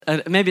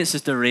Maybe it's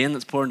just the rain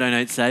that's pouring down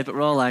outside, but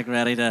we're all like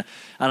ready to,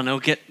 I don't know,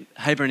 get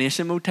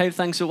hibernation mode type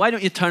thing. So why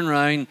don't you turn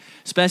around,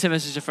 especially if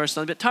this is your first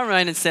Sunday, but turn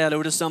around and say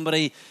hello to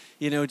somebody,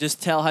 just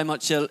tell how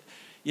much you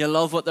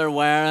love what they're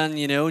wearing,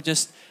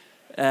 just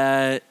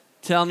tell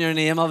them your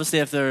name. Obviously,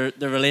 if they're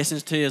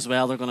relations to you as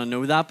well, they're going to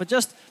know that. But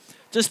just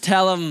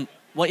tell them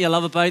what you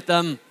love about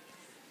them,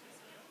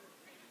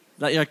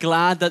 that you're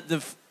glad that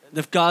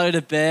they've got out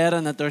of bed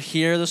and that they're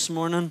here this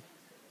morning.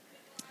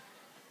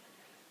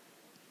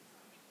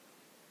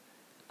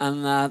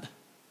 And that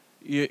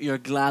you're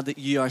glad that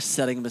you are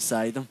sitting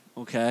beside them,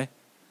 okay?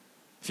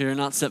 If you're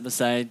not sitting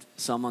beside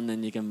someone,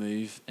 then you can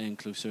move in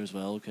closer as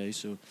well, okay?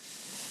 So,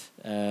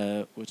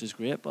 which is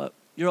great. But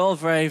you're all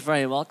very,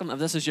 very welcome. If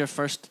this is your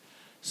first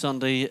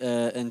Sunday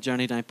in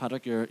Journey Down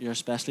Patrick, you're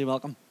especially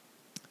welcome.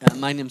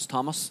 My name's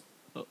Thomas.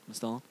 Oh, I'm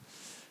still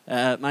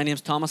on. My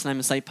name's Thomas, and I'm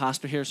a site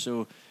pastor here,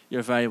 so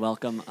you're very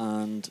welcome.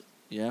 And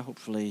yeah,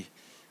 hopefully,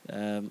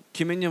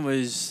 communion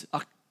was.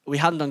 We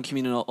hadn't done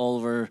communion all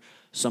over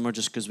summer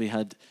just because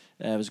it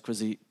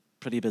was a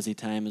pretty busy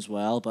time as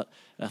well. But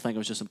I think it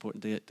was just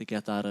important to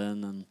get that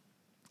in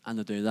and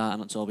to do that.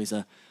 And it's always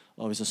a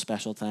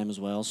special time as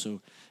well.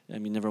 So you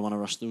never want to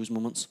rush those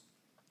moments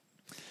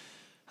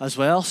as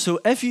well. So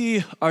if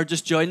you are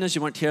just joining us,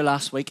 you weren't here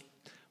last week,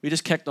 we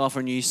just kicked off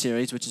our new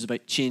series, which is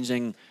about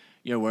changing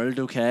your world,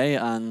 okay?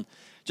 And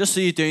just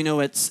so you do know,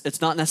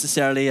 it's not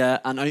necessarily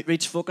an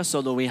outreach focus,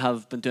 although we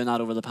have been doing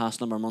that over the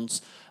past number of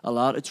months a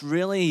lot. It's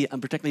really,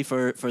 and particularly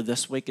for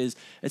this week, it's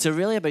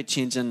really about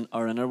changing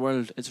our inner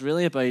world. It's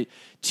really about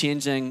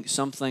changing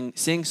something,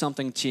 seeing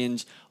something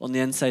change on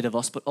the inside of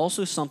us, but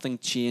also something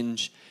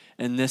change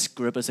in this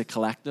group as a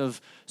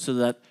collective so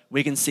that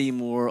we can see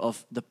more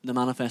of the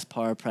manifest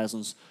power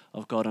presence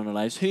of God in our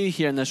lives. Who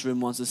here in this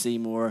room wants to see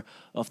more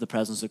of the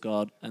presence of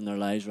God in their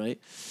lives, right?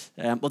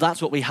 Well,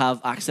 that's what we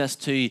have access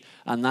to,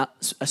 and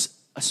that's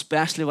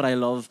especially what I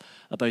love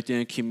about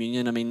doing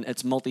communion.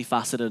 It's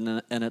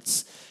multifaceted in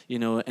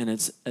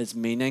its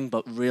meaning,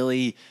 but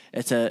really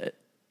it's a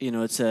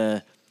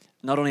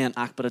not only an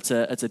act, but it's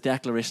a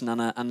declaration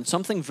and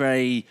something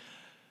very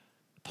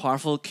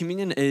powerful.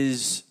 Communion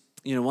is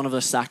one of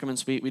the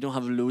sacraments. We don't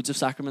have loads of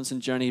sacraments in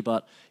Journey,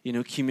 but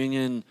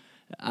communion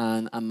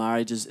and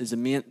marriage is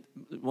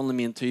one of the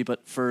main two.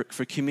 But for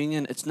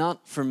communion, it's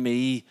not for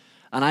me.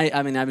 And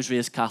I was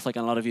raised Catholic,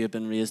 and a lot of you have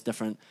been raised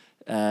different.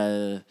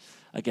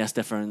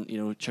 Different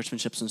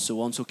churchmanships and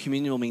so on. So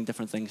communion will mean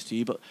different things to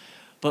you.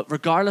 But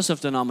regardless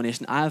of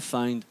denomination, I have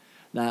found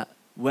that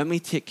when we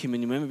take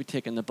communion, when we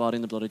take in the body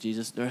and the blood of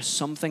Jesus, there is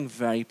something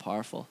very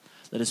powerful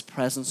that His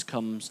presence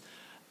comes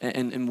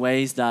in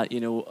ways that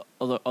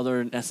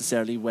other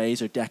necessarily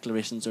ways or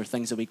declarations or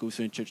things that we go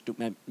through in church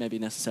don't maybe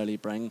necessarily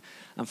bring.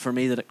 And for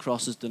me, that it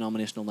crosses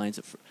denominational lines.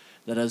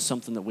 That is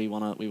something that we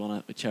want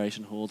to cherish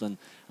and hold, and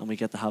we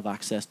get to have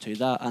access to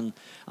that. And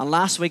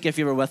last week, if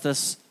you were with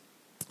us,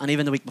 and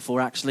even the week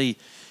before, actually,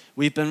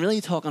 we've been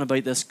really talking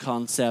about this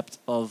concept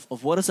of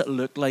what does it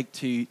look like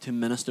to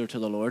minister to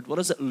the Lord? What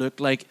does it look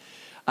like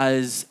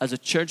as a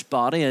church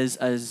body,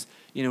 as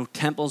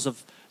temples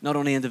of not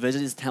only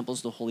individuals, temples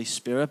of the Holy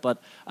Spirit, but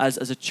as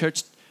a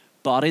church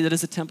body that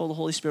is a temple of the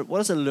Holy Spirit? What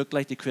does it look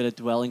like to create a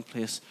dwelling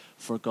place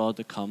for God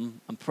to come?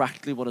 And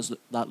practically, what does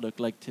that look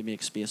like to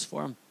make space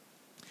for Him?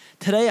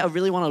 Today, I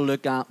really want to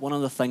look at one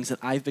of the things that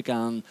I've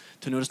begun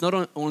to notice,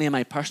 not only in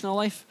my personal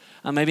life,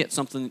 and maybe it's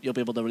something that you'll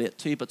be able to relate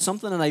to, but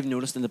something that I've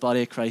noticed in the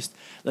body of Christ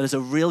that is a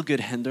real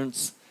good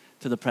hindrance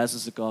to the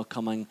presence of God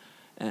coming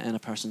in a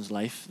person's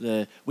life.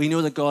 We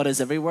know that God is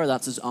everywhere,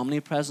 that's His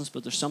omnipresence,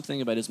 but there's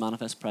something about His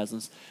manifest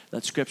presence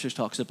that Scripture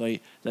talks about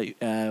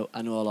that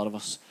I know a lot of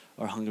us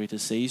are hungry to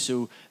see.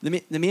 So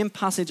the main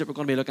passage that we're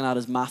going to be looking at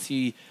is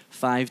Matthew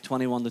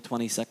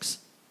 5:21-26.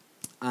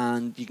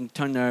 And you can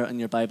turn there in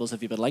your Bibles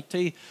if you would like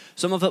to.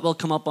 Some of it will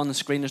come up on the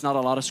screen. There's not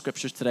a lot of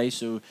scriptures today,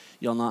 so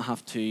you'll not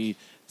have to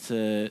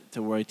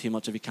worry too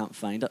much if you can't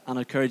find it. And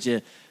I encourage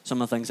you,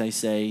 some of the things I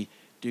say,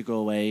 do go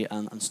away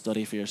and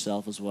study for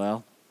yourself as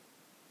well.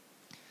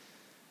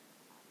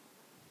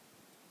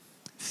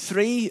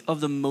 3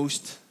 of the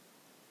most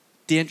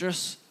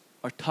dangerous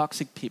or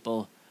toxic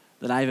people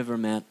that I've ever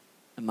met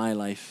in my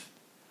life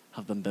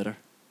have been bitter.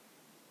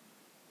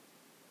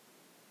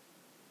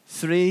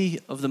 3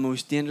 of the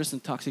most dangerous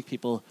and toxic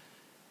people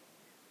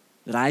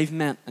that I've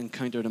met and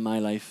encountered in my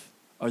life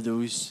are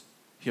those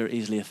who are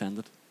easily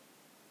offended.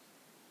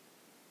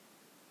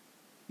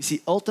 You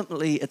see,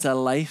 ultimately, it's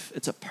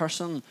a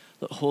person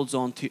that holds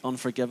on to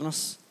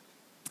unforgiveness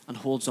and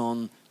holds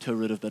on to a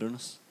root of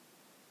bitterness.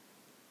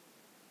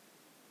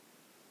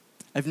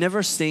 I've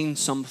never seen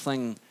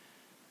something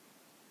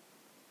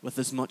with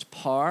as much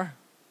power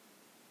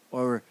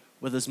or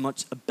with as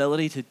much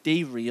ability to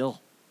derail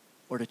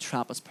or to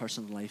trap a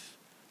person's life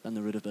than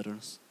the root of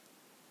bitterness.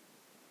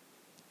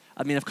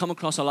 I've come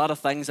across a lot of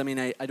things.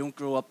 I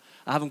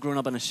haven't grown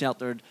up in a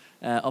sheltered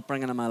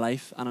upbringing in my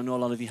life, and I know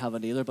a lot of you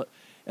haven't either, but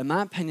in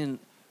my opinion,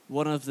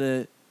 one of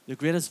the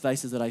greatest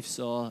vices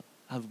that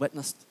have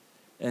witnessed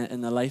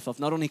in the life of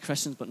not only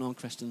Christians but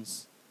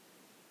non-Christians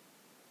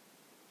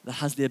that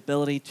has the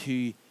ability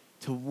to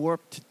to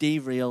warp, to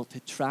derail, to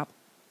trap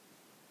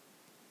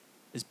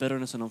is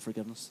bitterness and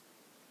unforgiveness.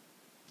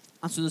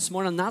 And so this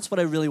morning, that's what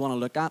I really want to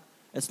look at.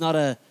 It's not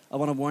I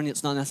want to warn you,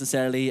 it's not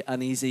necessarily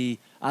an easy,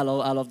 I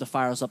love to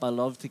fire us up, I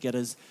love to get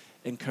us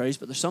encouraged,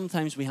 but there's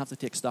sometimes we have to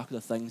take stock of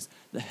the things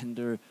that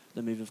hinder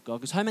the move of God.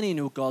 Because how many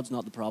know God's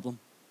not the problem?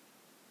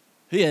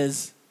 Who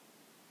is?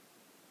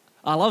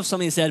 I love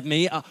somebody said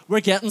me,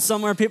 we're getting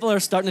somewhere, people are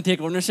starting to take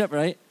ownership,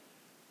 right?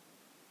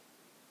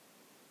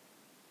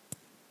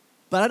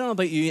 But I don't know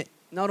about you,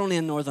 not only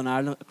in Northern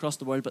Ireland, across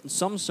the world, but in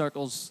some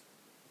circles,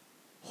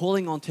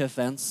 holding on to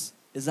offense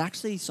is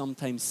actually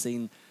sometimes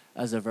seen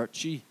as a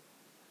virtue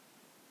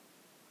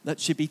that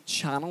should be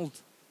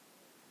channeled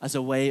as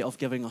a way of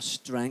giving us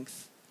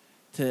strength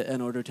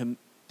in order to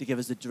give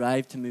us the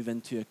drive to move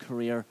into a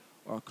career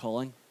or a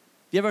calling.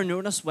 Do you ever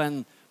notice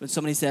when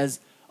somebody says,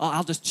 oh,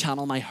 I'll just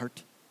channel my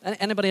hurt?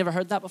 Anybody ever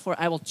heard that before?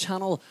 I will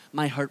channel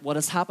my hurt. What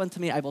has happened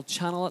to me, I will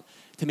channel it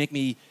to make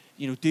me,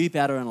 do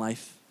better in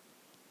life.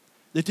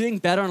 The doing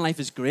better in life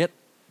is great,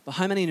 but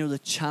how many know the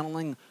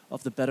channeling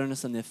of the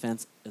bitterness and the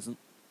offense isn't?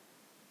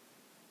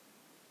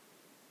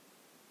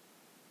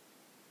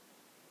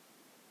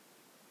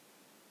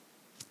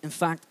 In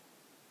fact,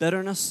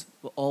 bitterness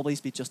will always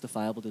be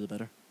justifiable to the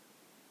bitter.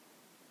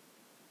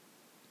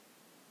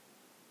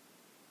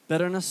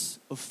 Bitterness,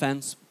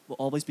 offense will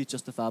always be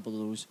justifiable to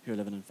those who are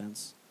living in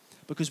offense.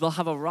 Because we'll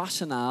have a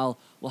rationale,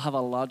 we'll have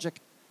a logic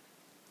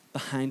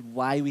behind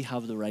why we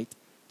have the right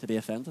to be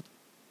offended.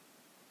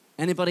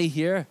 Anybody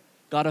here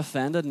got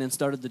offended and then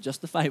started to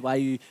justify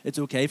why it's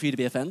okay for you to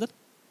be offended?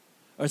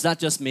 Or is that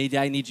just me?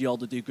 I need you all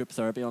to do group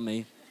therapy on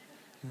me.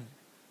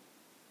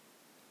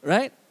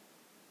 Right?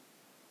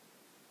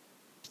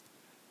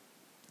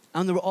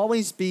 And we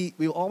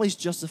will always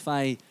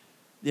justify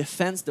the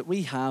offense that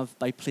we have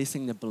by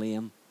placing the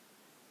blame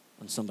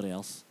on somebody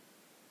else.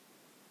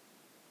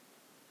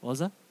 What was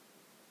that?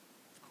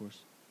 Of course.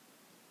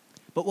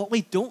 But what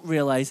we don't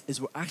realize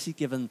is we're actually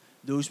giving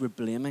those we're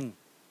blaming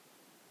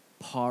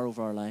power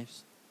over our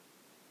lives.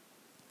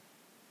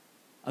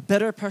 A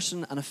bitter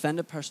person, an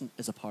offended person,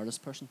 is a powerless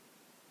person.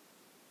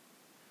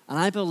 And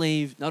I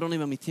believe not only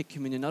when we take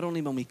communion, not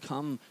only when we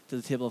come to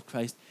the table of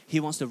Christ, He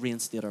wants to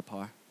reinstate our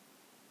power.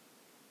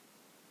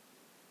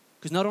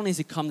 Because not only has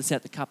He come to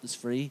set the captives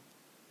free,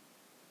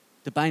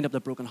 to bind up the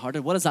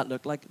brokenhearted, what does that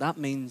look like? That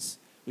means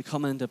we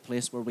come into a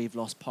place where we've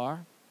lost power,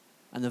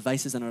 and the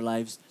vices in our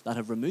lives that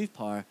have removed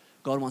power,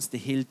 God wants to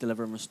heal,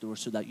 deliver, and restore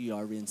so that you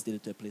are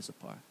reinstated to a place of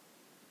power.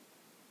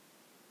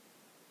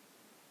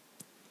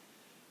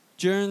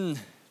 During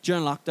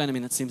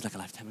lockdown, it seems like a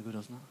lifetime ago,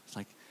 doesn't it? It's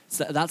like,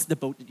 that's the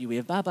boat that you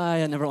wave,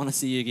 bye-bye, I never want to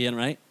see you again,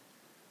 right?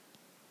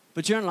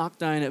 But during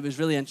lockdown, it was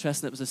really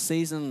interesting. It was a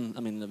season,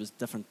 there was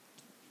different,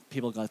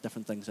 people got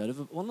different things out of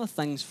it. One of the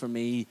things for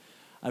me,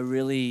 I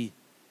really,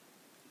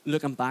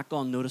 looking back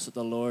on, noticed that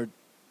the Lord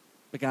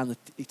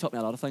He taught me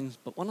a lot of things,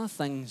 but one of the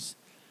things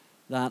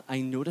that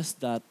I noticed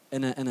that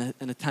in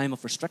a time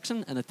of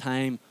restriction, in a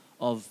time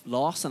of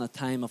loss, and a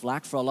time of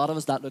lack, for a lot of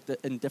us, that looked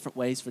in different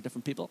ways for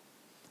different people.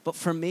 But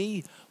for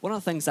me, one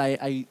of the things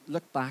I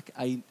look back,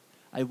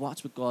 I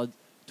watched what God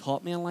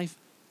taught me in life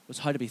was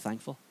how to be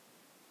thankful.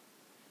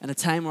 In a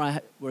time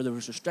where there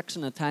was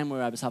restriction, a time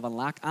where I was having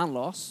lack and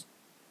loss,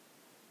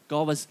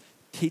 God was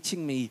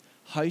teaching me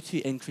how to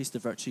increase the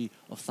virtue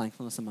of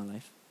thankfulness in my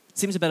life. It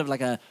seems a bit of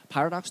like a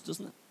paradox,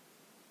 doesn't it?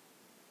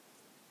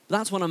 But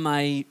that's one of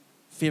my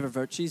favorite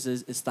virtues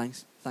is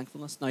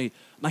thankfulness. Now,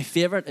 my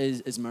favorite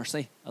is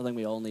mercy. I think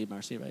we all need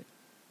mercy, right?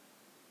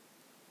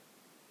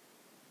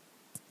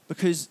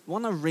 Because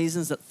one of the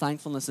reasons that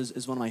thankfulness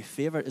is one of my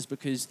favorite is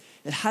because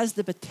it has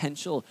the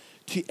potential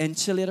to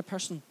insulate a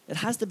person. It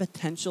has the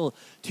potential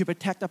to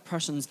protect a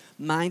person's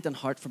mind and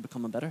heart from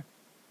becoming bitter.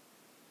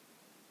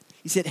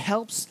 You see, it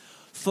helps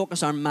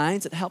focus our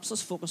minds, it helps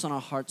us focus on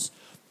our hearts,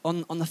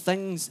 on the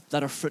things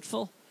that are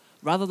fruitful,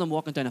 rather than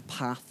walking down a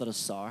path that is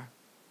sour.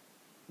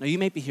 Now, you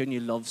might be hearing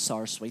you love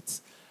sour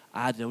sweets.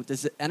 I don't.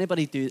 Does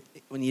anybody do,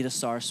 when you eat a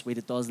sour sweet,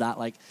 it does that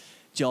like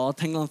jaw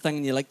tingling thing,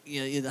 and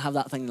you have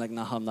that thing like,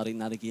 no, I'm not eating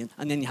that again,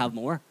 and then you have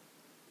more.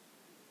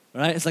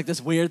 Right? It's like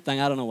this weird thing,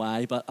 I don't know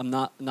why, but I'm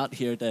not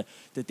here to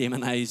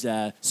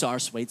demonize sour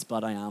sweets,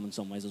 but I am in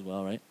some ways as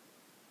well, right?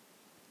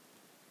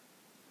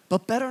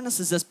 But bitterness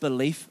is this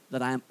belief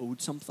that I am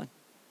owed something.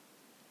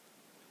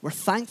 Where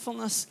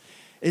thankfulness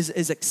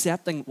is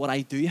accepting what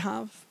I do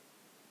have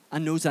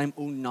and knows that I'm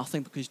owed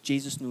nothing because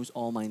Jesus knows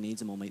all my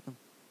needs and will meet them.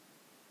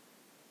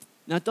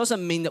 Now, it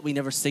doesn't mean that we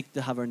never seek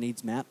to have our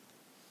needs met,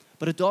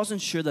 but it does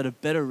ensure that a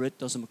bitter root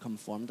doesn't become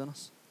formed in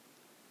us.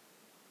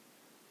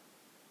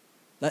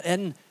 That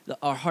in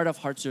our heart of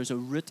hearts, there's a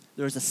root,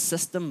 there's a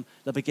system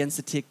that begins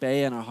to take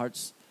bay in our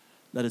hearts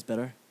that is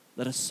bitter,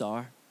 that is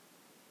sour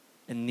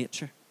in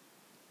nature.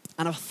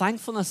 And our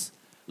thankfulness,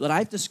 that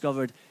I've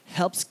discovered,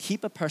 helps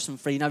keep a person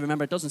free. Now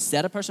remember, it doesn't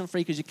set a person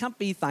free because you can't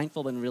be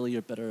thankful when really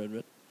you're bitter and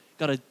root.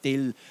 Got to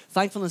deal.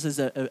 Thankfulness is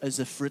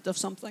a fruit of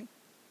something,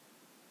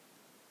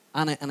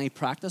 and a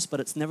practice,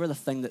 but it's never the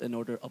thing that in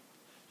order up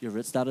your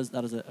roots. That is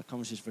a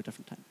conversation for a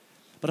different time.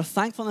 But if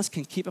thankfulness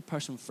can keep a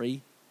person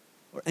free,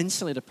 or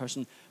insulate a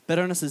person,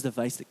 bitterness is the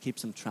vice that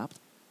keeps them trapped.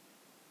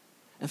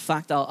 In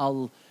fact,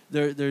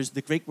 there's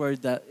the Greek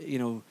word that,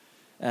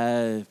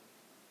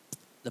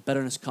 the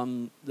bitterness I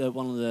can't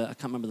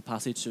remember the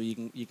passage, so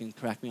you can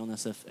correct me on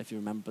this if you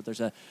remember, but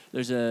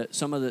there's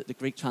some of the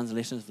Greek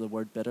translations of the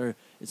word bitter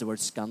is the word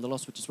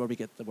scandalos, which is where we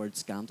get the word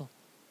scandal.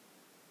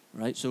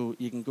 Right? So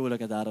you can go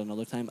look at that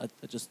another time.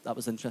 That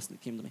was interesting,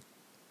 it came to me.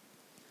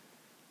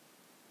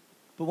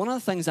 But one of the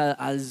things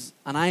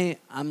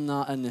I'm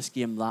not in this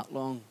game that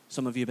long.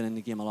 Some of you have been in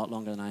the game a lot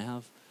longer than I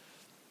have.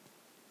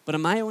 But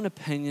in my own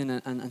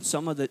opinion, and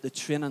some of the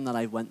training that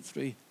I went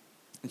through,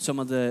 and some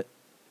of the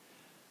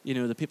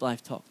people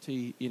I've talked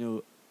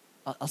to,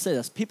 I'll say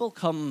this. People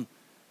come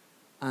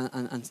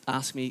and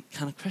ask me,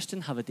 can a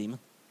Christian have a demon?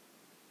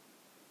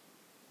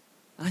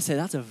 And I say,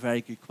 that's a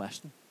very good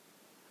question.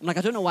 I'm like,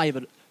 I don't know why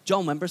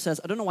John Wimber says,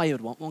 I don't know why you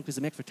would want one, because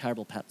they make for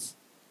terrible pets.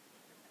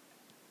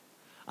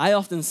 I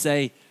often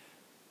say,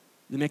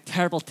 they make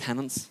terrible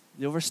tenants.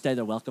 They overstay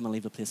their welcome and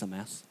leave the place a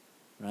mess,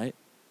 right?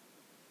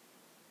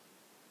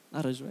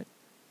 That is right.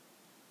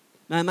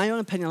 Now, in my own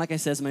opinion, like I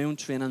said, in my own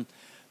training,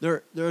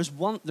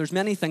 there's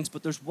many things,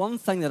 but there's one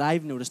thing that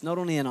I've noticed, not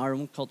only in our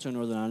own culture in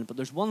Northern Ireland, but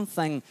there's one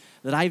thing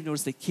that I've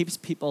noticed that keeps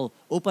people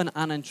open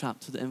and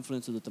entrapped to the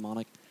influence of the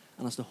demonic,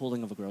 and it's the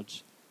holding of a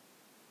grudge.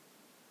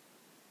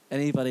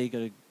 Anybody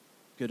good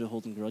at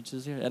holding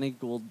grudges here? Any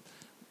gold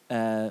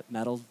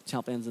medal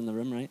champions in the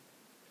room, right?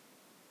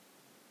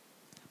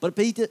 But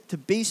to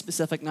be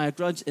specific now, a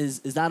grudge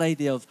is that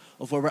idea of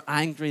where we're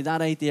angry,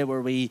 that idea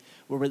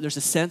where there's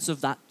a sense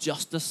of that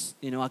justice,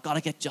 I've got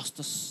to get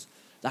justice,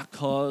 that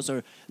cause,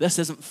 or this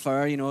isn't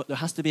fair, there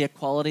has to be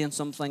equality in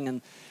something.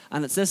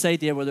 And it's this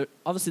idea where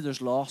obviously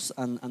there's loss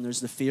and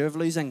there's the fear of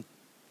losing.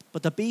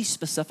 But to be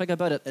specific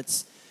about it,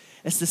 it's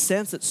the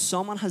sense that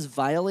someone has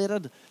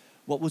violated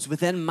what was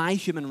within my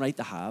human right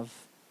to have,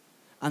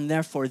 and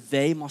therefore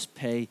they must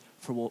pay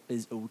for what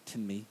is owed to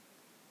me.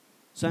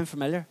 Sound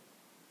familiar?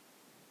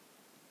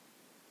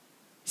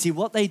 See,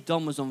 what they'd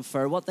done was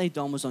unfair, what they'd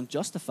done was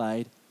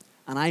unjustified,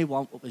 and I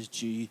want what was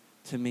due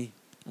to me,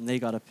 and they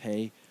got to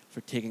pay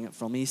for taking it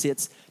from me. You see,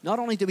 it's not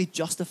only do we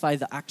justify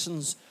the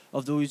actions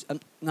of those,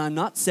 and now I'm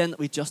not saying that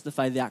we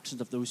justify the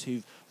actions of those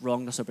who've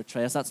wronged us or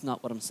betrayed us, that's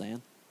not what I'm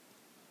saying.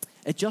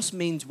 It just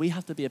means we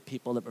have to be a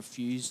people that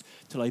refuse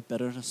to allow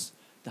bitterness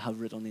to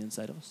have root on the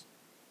inside of us.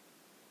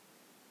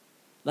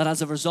 That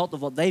as a result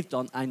of what they've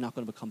done, I'm not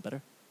going to become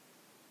bitter.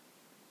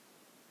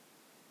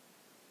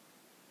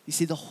 You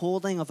see, the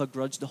holding of a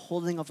grudge, the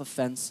holding of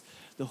offense,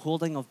 the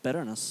holding of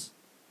bitterness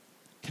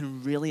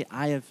can really,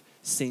 I have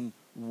seen,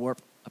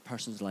 warp a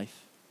person's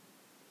life.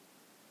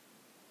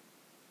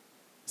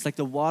 It's like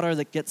the water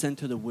that gets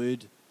into the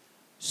wood,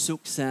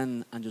 soaks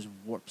in and just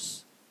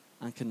warps.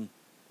 And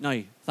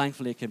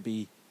thankfully it can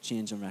be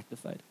changed and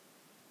rectified.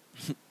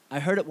 I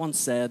heard it once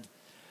said,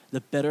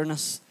 that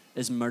bitterness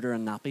is murder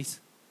in nappies.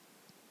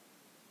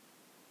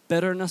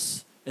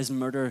 Bitterness is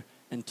murder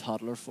in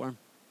toddler form.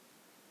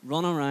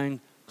 Run around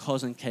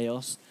causing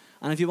chaos.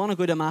 And if you want to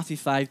go to Matthew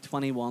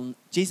 5:21,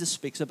 Jesus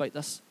speaks about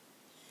this.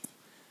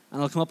 And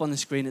it'll come up on the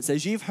screen. It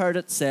says, you've heard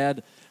it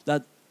said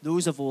that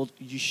those of old,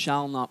 you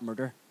shall not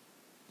murder.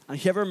 And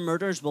whoever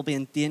murders will be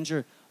in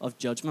danger of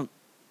judgment.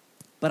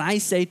 But I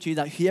say to you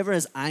that whoever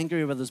is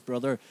angry with his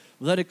brother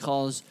without a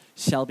cause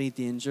shall be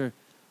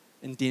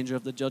in danger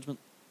of the judgment.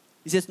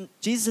 He says,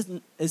 Jesus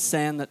is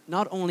saying that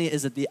not only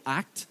is it the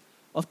act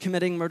of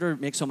committing murder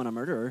makes someone a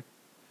murderer,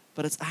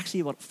 but it's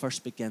actually what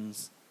first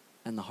begins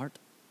in the heart.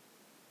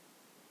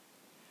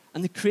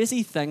 And the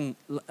crazy thing,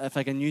 if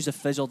I can use a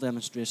visual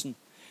demonstration,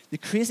 the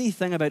crazy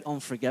thing about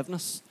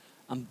unforgiveness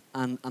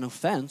and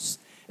offense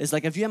is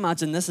like if you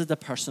imagine this is the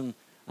person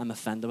I'm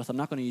offended with. I'm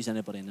not going to use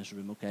anybody in this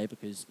room, okay,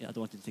 because I don't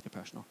want you to take it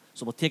personal.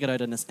 So we'll take it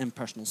out in this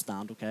impersonal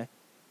stand, okay?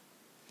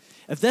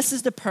 If this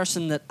is the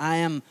person that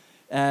I'm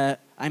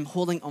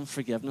holding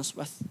unforgiveness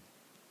with,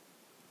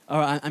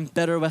 or I'm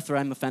bitter with, or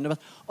I'm offended with,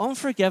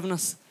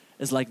 unforgiveness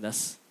is like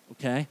this,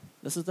 okay?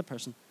 This is the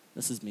person.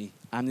 This is me.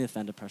 I'm the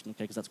offended person,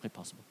 okay, because that's quite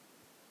possible.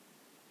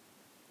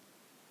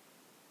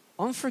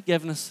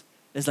 Unforgiveness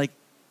is like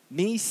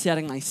me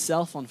setting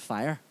myself on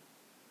fire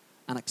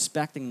and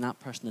expecting that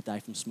person to die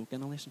from smoke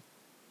inhalation.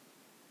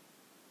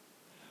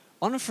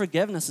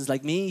 Unforgiveness is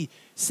like me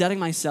setting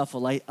myself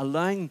alight,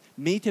 allowing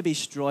me to be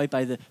destroyed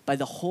by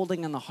the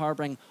holding and the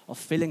harboring of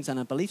feelings and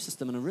a belief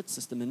system and a root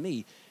system in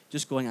me,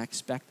 just going, I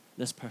expect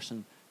this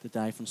person to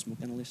die from smoke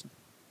inhalation.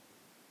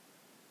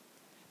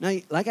 Now,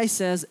 like I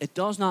says, it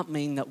does not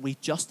mean that we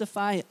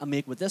justify and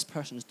make what this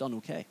person has done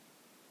okay.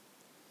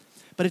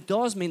 But it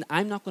does mean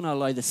I'm not going to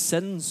allow the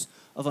sins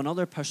of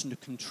another person to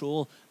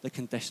control the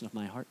condition of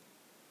my heart.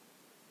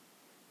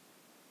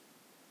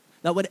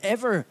 That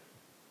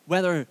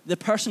whether the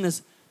person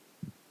is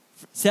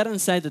set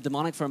inside the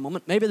demonic for a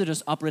moment, maybe they're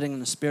just operating in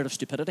the spirit of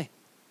stupidity.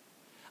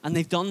 And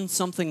they've done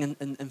something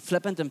in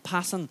flippant and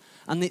passing,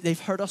 and they've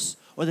hurt us,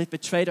 or they've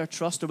betrayed our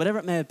trust, or whatever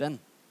it may have been.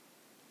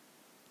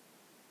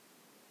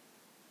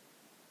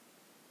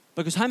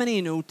 Because how many of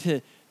you know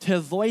To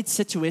avoid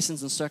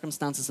situations and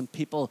circumstances and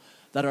people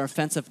that are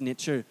offensive in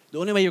nature, the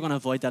only way you're going to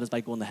avoid that is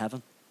by going to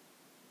heaven.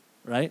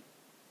 Right?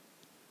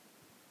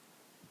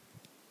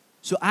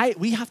 So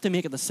we have to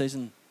make a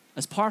decision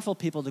as powerful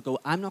people to go,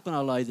 I'm not going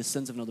to allow the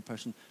sins of another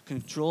person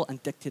control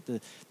and dictate the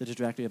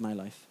trajectory of my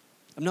life.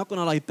 I'm not going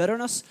to allow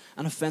bitterness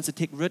and offense to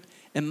take root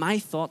in my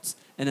thoughts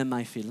and in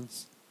my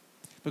feelings.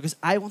 Because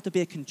I want to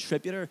be a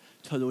contributor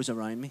to those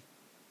around me.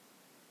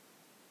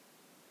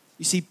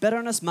 You see,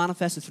 bitterness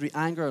manifested through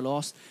anger or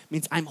loss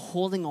means I'm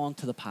holding on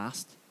to the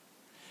past.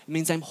 It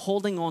means I'm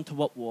holding on to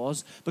what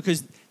was,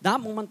 because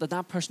that moment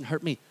that person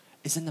hurt me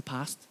is in the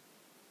past.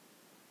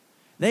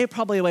 They're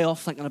probably way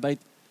off thinking about,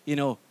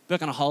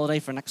 booking a holiday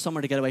for next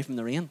summer to get away from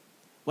the rain.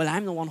 Well,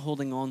 I'm the one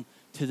holding on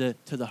to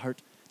the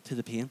hurt, to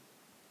the pain.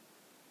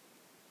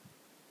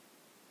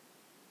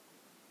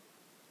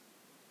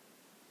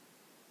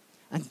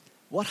 And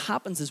what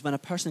happens is when a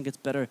person gets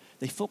bitter,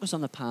 they focus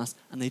on the past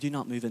and they do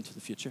not move into the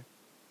future.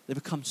 They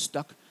become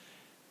stuck.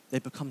 They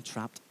become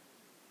trapped.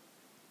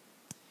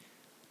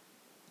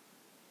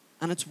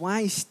 And it's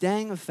why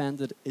staying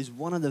offended is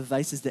one of the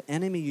vices the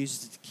enemy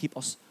uses to keep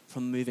us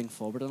from moving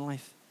forward in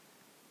life.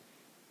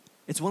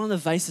 It's one of the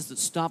vices that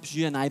stops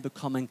you and I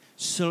becoming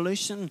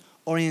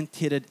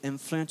solution-oriented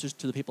influencers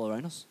to the people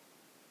around us.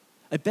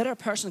 A bitter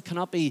person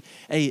cannot be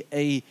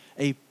a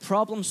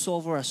problem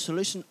solver, a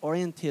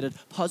solution-oriented,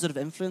 positive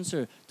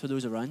influencer to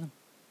those around them,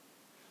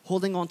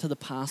 holding on to the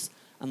past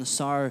and the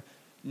sour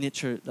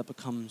nature that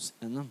becomes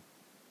in them.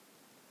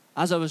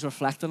 As I was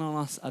reflecting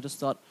on this, I just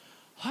thought,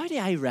 how do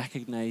I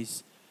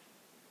recognize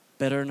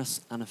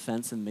bitterness and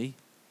offense in me?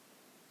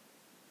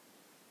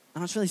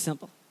 And it's really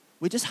simple.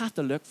 We just have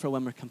to look for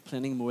when we're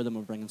complaining more than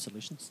we're bringing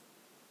solutions.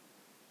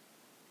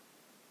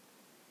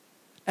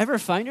 Ever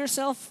found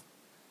yourself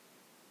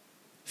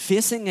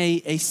facing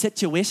a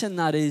situation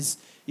that is,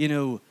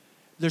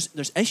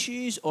 there's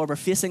issues, or we're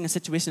facing a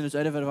situation that's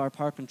out of our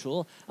power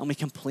control, and we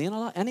complain a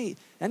lot?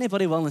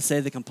 Anybody willing to say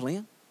they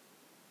complain?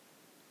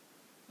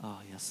 Oh,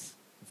 yes,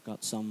 we've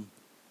got some.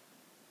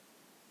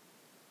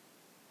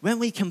 When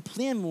we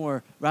complain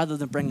more rather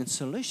than bringing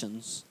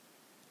solutions,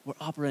 we're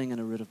operating in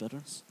a root of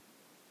bitterness.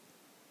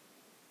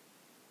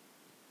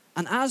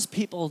 And as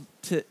people,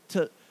 to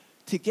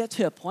get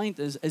to a point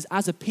is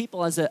as a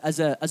people, as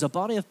a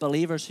body of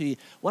believers who,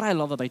 what I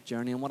love about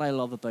Journey and what I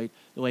love about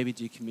the way we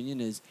do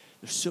communion is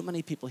there's so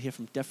many people here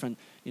from different,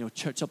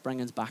 church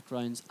upbringings,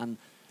 backgrounds, and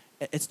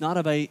it's not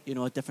about,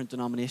 a different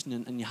denomination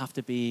and you have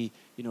to be,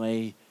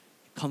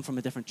 come from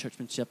a different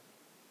churchmanship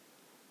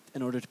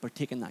in order to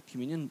partake in that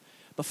communion.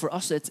 But for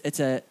us, it's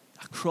a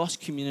cross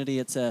community.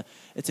 It's a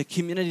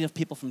community of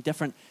people from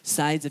different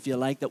sides, if you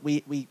like, that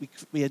we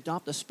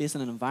adopt a space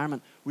and an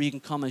environment where you can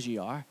come as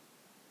you are.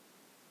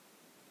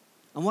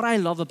 And what I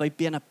love about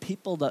being a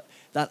people that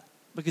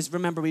because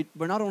remember,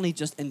 we're not only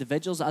just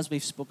individuals, as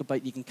we've spoke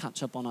about, you can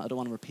catch up on it, I don't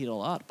want to repeat a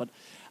lot, but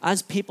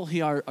as people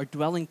who are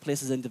dwelling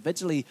places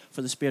individually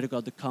for the Spirit of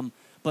God to come,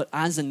 but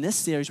as in this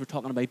series, we're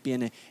talking about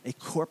being a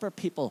corporate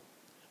people,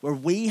 where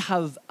we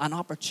have an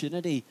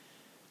opportunity,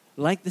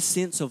 like the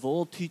saints of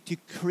old, to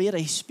create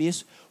a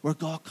space where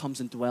God comes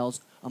and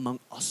dwells among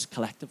us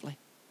collectively.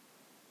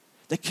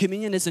 The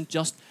communion isn't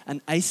just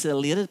an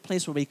isolated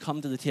place where we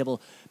come to the table,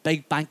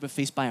 big banquet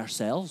feast by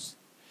ourselves.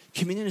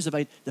 Communion is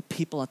about the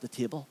people at the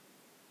table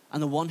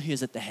and the one who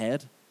is at the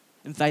head,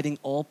 inviting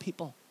all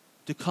people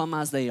to come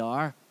as they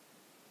are.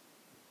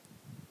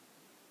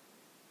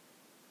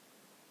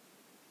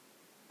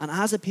 And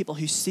as a people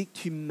who seek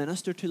to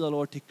minister to the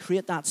Lord, to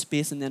create that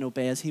space and then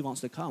obey as He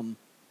wants to come,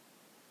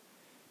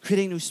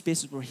 creating those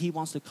spaces where He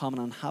wants to come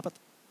and inhabit,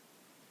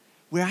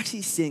 we're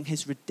actually seeing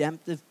His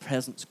redemptive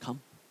presence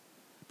come.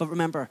 But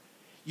remember,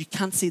 you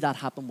can't see that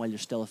happen while you're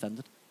still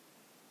offended.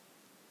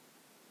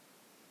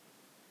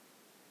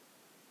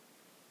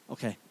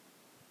 Okay,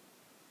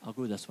 I'll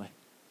go this way,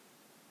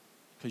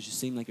 because you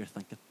seem like you're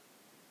thinking.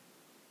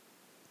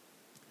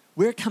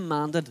 We're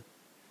commanded,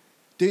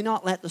 do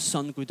not let the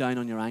sun go down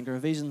on your anger.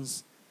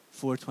 Ephesians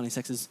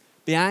 4:26 is,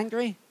 be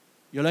angry,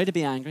 you're allowed to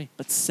be angry,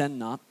 but sin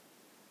not.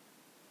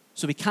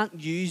 So we can't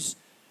use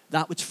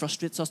that which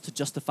frustrates us to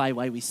justify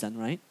why we sin,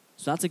 right?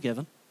 So that's a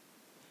given.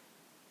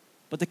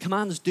 But the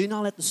command is, do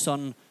not let the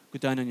sun go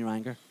down on your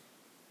anger.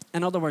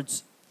 In other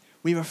words,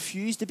 we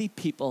refuse to be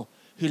people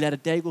who let a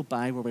day go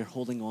by where we're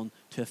holding on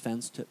to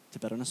offense, to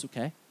bitterness,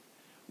 okay?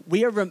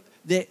 We are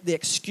the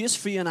excuse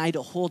for you and I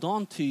to hold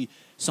on to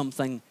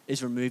something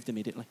is removed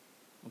immediately,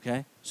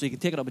 okay? So you can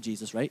take it up with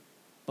Jesus, right?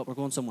 But we're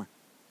going somewhere.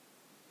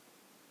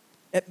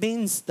 It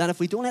means that if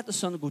we don't let the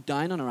sun go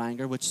down on our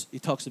anger, which he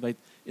talks about,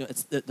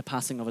 it's the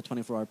passing of a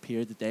 24-hour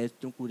period, the day,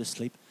 don't go to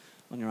sleep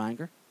on your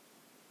anger.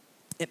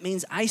 It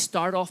means I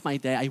start off my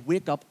day, I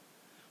wake up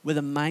with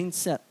a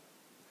mindset.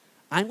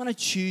 I'm going to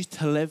choose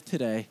to live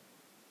today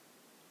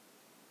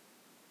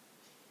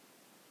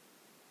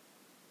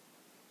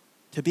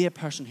to be a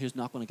person who's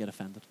not going to get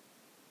offended.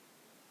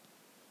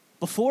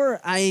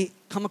 Before I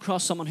come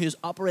across someone who's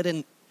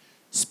operating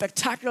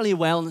spectacularly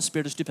well in the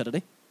spirit of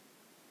stupidity,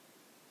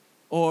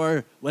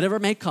 or whatever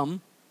may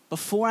come,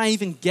 before I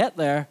even get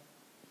there,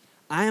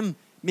 I am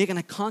making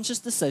a conscious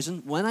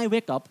decision when I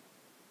wake up.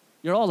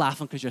 You're all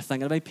laughing because you're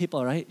thinking about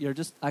people, right?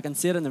 I can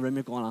see it in the room,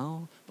 you're going,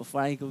 oh,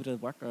 before I go to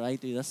work or I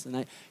do this,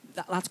 and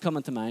that's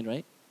coming to mind,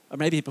 right? Or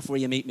maybe before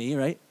you meet me,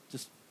 right?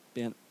 Just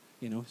being,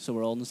 so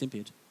we're all on the same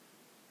page.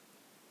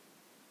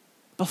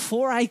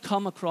 Before I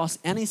come across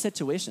any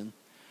situation,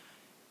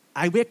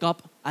 I wake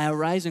up, I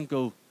arise and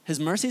go, his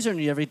mercies are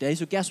new every day,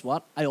 so guess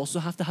what? I also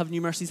have to have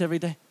new mercies every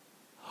day.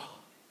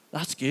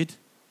 That's good.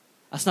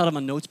 That's not in my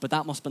notes, but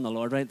that must have been the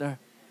Lord right there.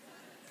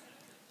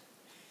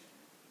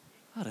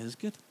 That is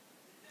good.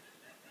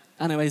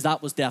 Anyways,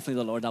 that was definitely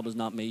the Lord. That was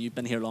not me. You've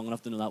been here long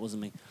enough to know that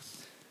wasn't me.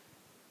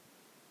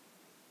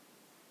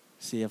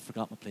 See, I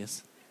forgot my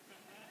place.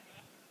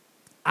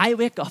 I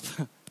wake up.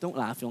 Don't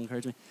laugh, you'll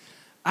encourage me.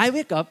 I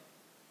wake up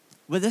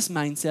with this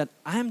mindset.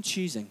 I am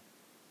choosing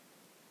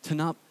to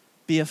not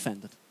be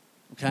offended.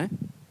 Okay?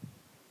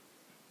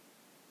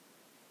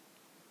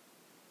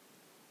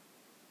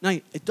 Now,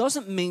 it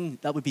doesn't mean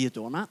that we be a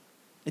doormat.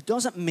 It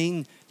doesn't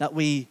mean that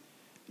we,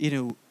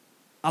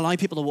 allow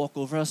people to walk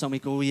over us and we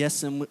go,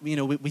 yes, and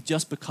we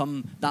just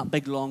become that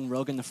big long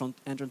rug in the front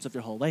entrance of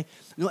your hallway.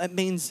 No, it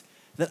means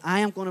that I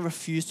am going to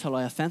refuse to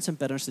allow offense and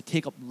bitterness to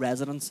take up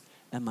residence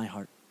in my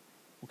heart.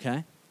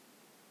 Okay?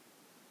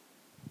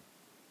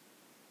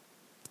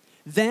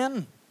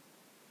 Then,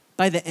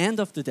 by the end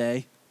of the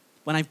day,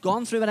 when I've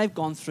gone through what I've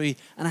gone through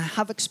and I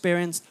have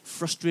experienced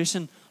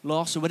frustration,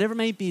 loss, or whatever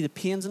may be, the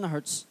pains and the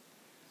hurts,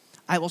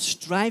 I will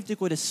strive to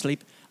go to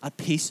sleep at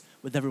peace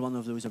with every one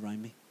of those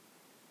around me.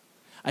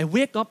 I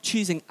wake up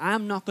choosing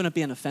I'm not going to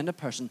be an offended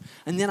person,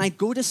 and then I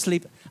go to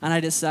sleep and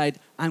I decide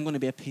I'm going to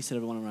be at peace with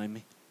everyone around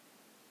me.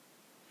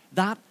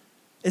 That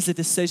is a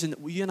decision that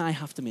you and I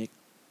have to make,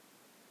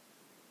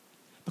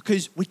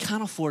 because we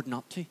can't afford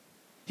not to.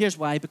 Here's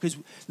why: because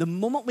the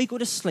moment we go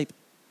to sleep,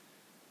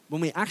 when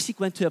we actually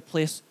go into a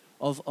place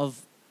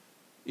of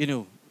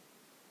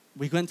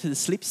we go into the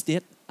sleep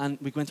state and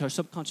we go into our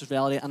subconscious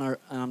reality, and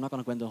I'm not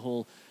going to go into the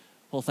whole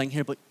thing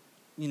here, but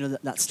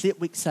that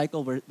sleep-wake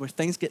cycle where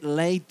things get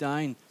laid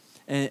down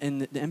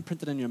and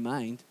imprinted in your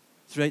mind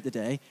throughout the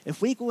day.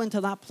 If we go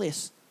into that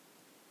place,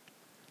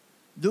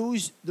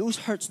 those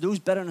hurts, those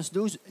bitterness,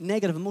 those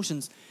negative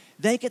emotions,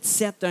 they get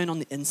set down on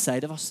the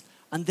inside of us,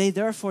 and they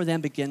therefore then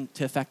begin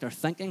to affect our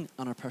thinking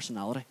and our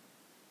personality.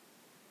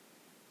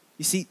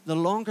 You see, the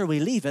longer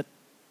we leave it,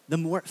 the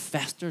more it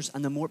festers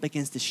and the more it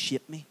begins to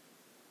shape me.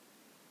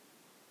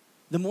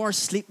 The more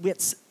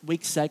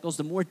sleep-wake cycles,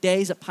 the more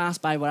days that pass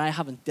by where I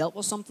haven't dealt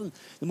with something,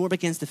 the more it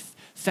begins to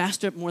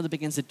fester, the more it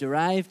begins to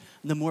derive,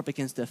 and the more it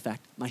begins to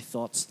affect my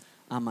thoughts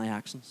and my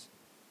actions.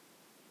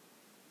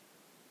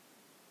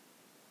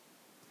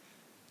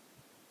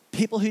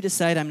 People who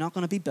decide I'm not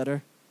going to be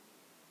bitter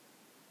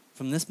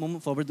from this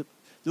moment forward,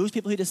 those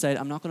people who decide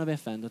I'm not going to be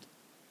offended,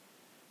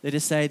 they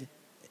decide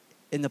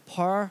in the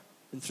power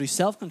and through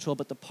self-control,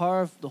 but the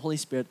power of the Holy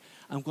Spirit,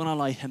 I'm going to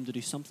allow Him to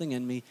do something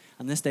in me,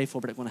 and this day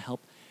forward I'm going to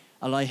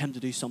allow Him to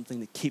do something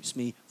that keeps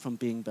me from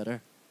being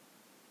bitter.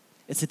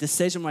 It's a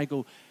decision where I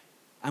go,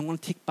 I'm going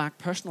to take back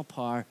personal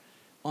power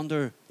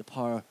under the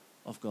power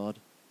of God.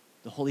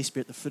 The Holy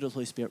Spirit, the fruit of the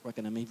Holy Spirit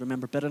working in me.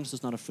 Remember, bitterness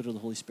is not a fruit of the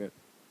Holy Spirit.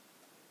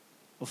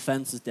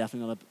 Offense is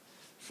definitely not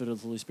a fruit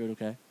of the Holy Spirit,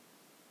 okay?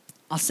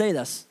 I'll say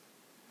this.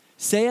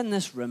 Say in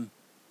this room,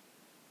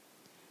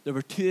 there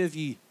were two of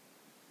you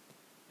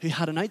who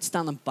had an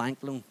outstanding bank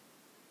loan,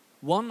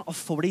 one of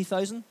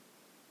 40,000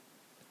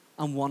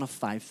 and one of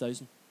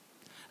 5,000.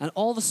 And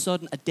all of a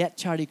sudden, a debt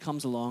charity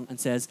comes along and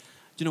says, do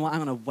you know what,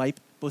 I'm going to wipe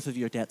both of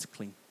your debts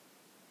clean.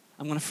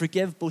 I'm going to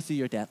forgive both of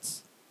your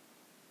debts.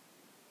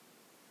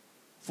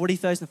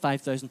 40,000,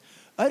 5,000.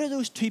 Out of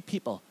those two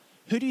people,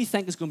 who do you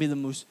think is going to be the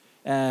most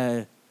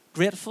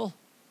grateful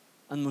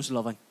and most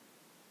loving?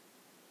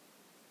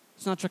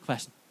 It's not a trick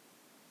question.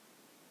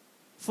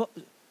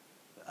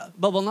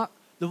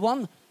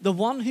 The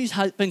one who's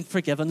been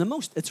forgiven the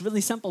most. It's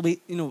really simple.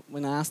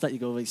 When I ask that,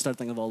 you start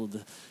thinking of all of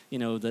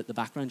the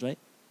background, right?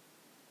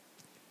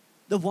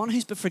 The one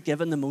who's been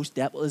forgiven the most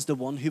debt is the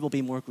one who will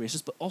be more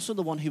gracious, but also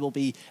the one who will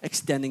be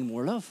extending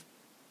more love.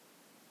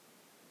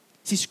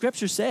 See,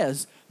 Scripture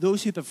says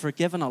those who've been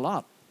forgiven a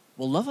lot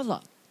will love a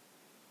lot.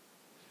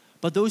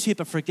 But those who've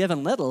been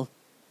forgiven little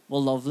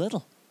will love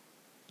little.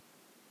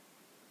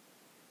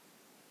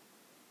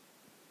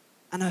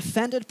 An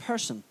offended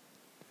person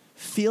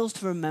fails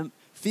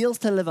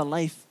to live a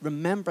life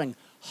remembering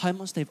how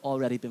much they've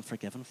already been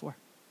forgiven for.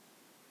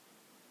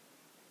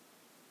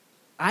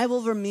 I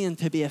will remain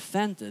to be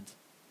offended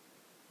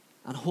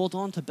and hold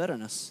on to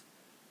bitterness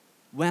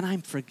when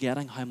I'm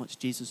forgetting how much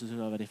Jesus has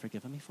already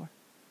forgiven me for.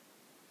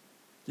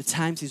 The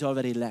times He's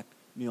already let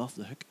me off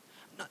the hook.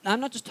 I'm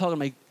not just talking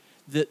about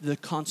the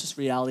conscious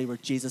reality where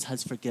Jesus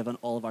has forgiven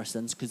all of our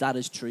sins, because that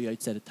is true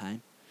outside of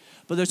time.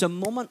 But there's a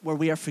moment where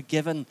we are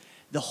forgiven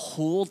the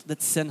hold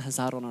that sin has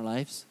had on our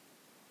lives.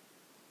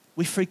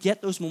 We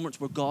forget those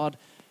moments where God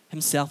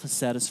Himself has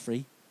set us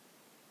free.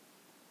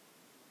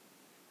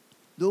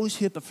 Those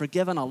who have been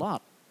forgiven a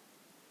lot,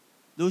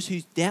 those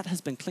whose debt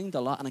has been cleaned a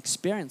lot and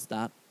experienced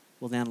that,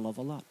 will then love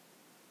a lot.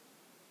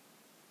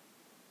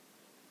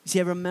 You see,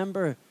 I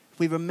remember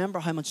we remember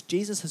how much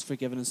Jesus has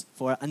forgiven us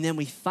for it, and then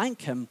we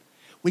thank him,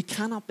 we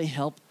cannot be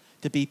helped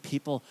to be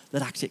people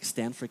that actually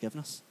extend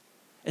forgiveness.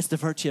 It's the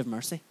virtue of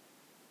mercy.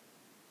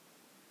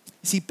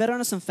 You see,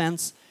 bitterness and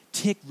offense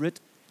take root.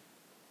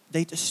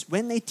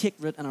 When they take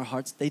root in our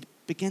hearts, they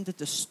begin to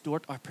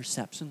distort our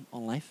perception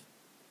on life.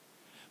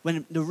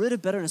 When the root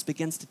of bitterness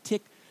begins to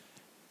take,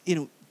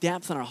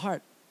 depth in our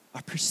heart,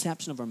 our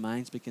perception of our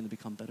minds begin to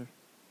become bitter.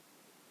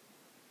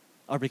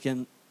 Or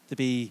begin to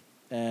be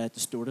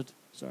distorted,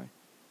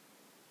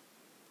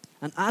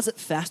 And as it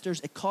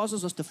festers, it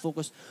causes us to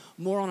focus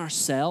more on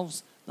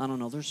ourselves than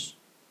on others.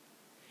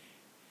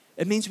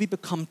 It means we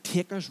become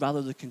takers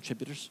rather than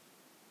contributors.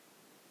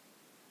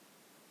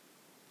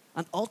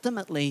 And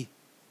ultimately,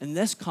 in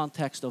this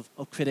context of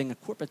creating a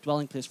corporate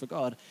dwelling place for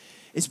God,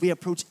 is we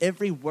approach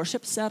every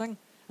worship setting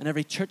and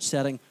every church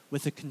setting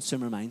with a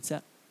consumer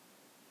mindset.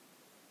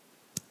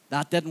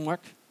 That didn't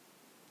work.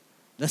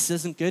 This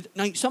isn't good.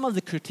 Now, some of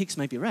the critiques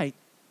might be right.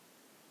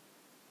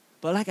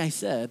 But like I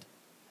said,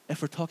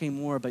 if we're talking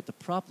more about the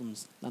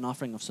problems than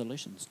offering of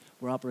solutions,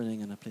 we're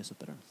operating in a place of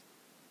bitterness.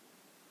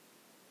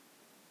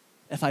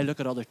 If I look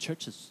at other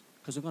churches,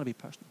 because we're going to be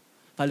personal,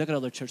 if I look at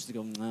other churches and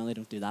go, no, they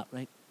don't do that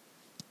right.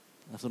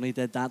 If only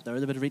did that there,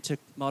 they would reach a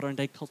modern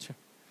day culture.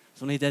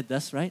 If only did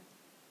this right.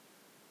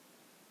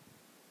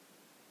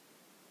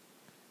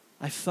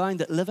 I found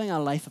that living a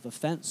life of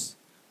offense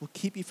will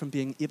keep you from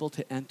being able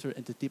to enter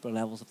into deeper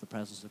levels of the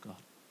presence of God.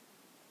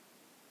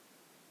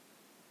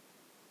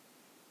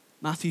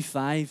 Matthew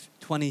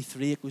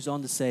 5:23, it goes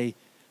on to say,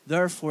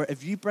 therefore,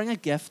 if you bring a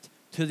gift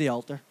to the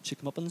altar, it should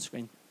come up on the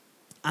screen,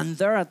 and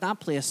there at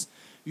that place,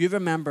 you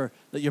remember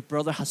that your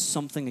brother has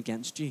something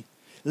against you.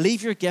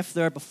 Leave your gift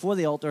there before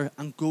the altar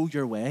and go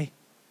your way.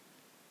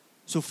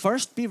 So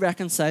first be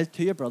reconciled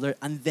to your brother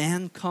and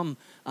then come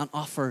and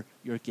offer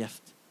your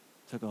gift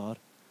to God.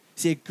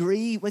 See,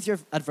 agree with your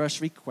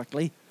adversary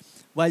quickly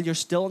while you're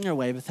still on your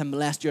way with him,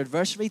 lest your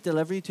adversary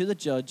deliver you to the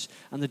judge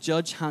and the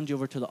judge hand you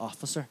over to the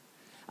officer.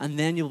 And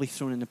then you'll be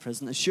thrown into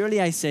prison. And surely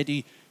I say to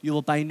you, you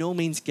will by no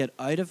means get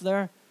out of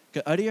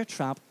your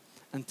trap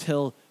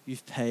until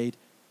you've paid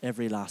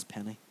every last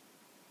penny.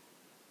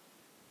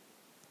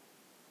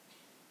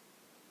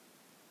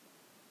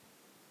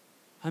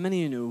 How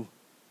many of you know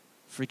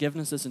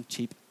forgiveness isn't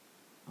cheap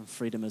and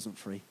freedom isn't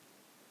free?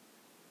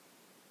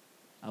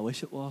 I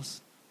wish it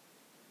was.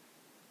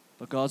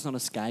 But God's not a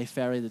sky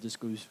ferry that just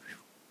goes. Whew.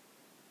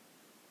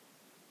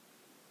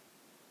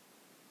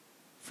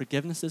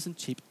 Forgiveness isn't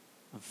cheap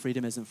and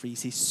freedom isn't free.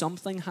 See,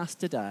 something has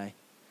to die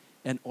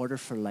in order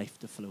for life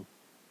to flow.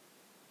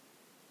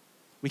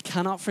 We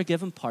cannot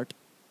forgive in part.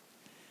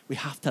 We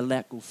have to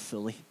let go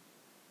fully.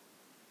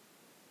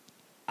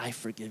 I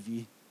forgive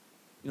you.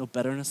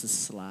 Bitterness is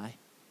sly.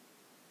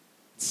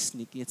 It's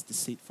sneaky. It's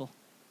deceitful.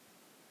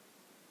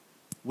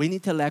 We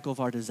need to let go of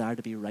our desire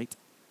to be right.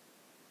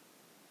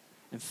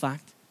 In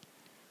fact,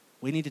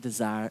 we need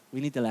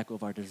to let go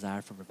of our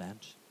desire for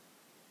revenge.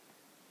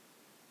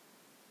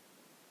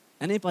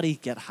 Anybody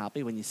get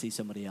happy when you see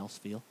somebody else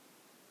fail?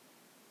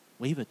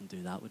 We wouldn't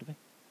do that, would we?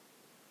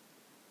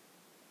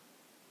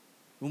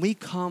 When we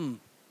come,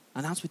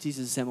 and that's what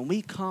Jesus is saying, when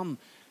we come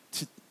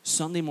to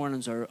Sunday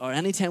mornings or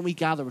anytime we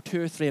gather, we're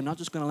 2 or 3, I'm not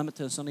just going to limit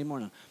to a Sunday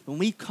morning. When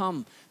we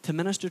come to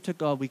minister to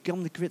God, we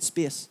come to create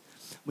space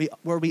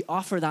where we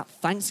offer that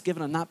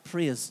thanksgiving and that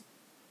praise.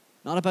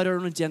 Not about our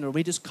own agenda.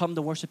 We just come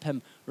to worship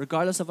him.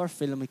 Regardless of our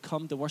feeling, we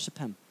come to worship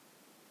him.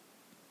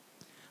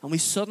 And we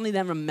suddenly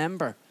then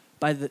remember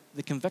by the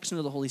conviction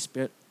of the Holy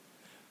Spirit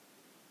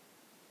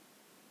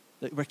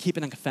that we're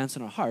keeping an offense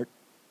in our heart.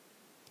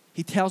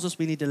 He tells us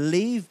we need to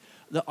leave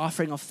the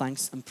offering of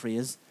thanks and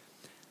praise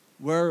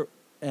what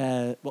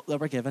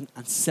we're given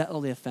and settle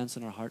the offense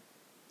in our heart.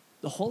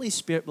 The Holy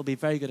Spirit will be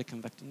very good at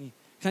convicting you.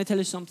 Can I tell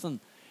you something?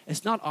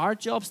 It's not our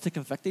jobs to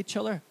convict each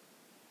other.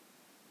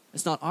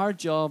 It's not our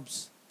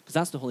jobs, because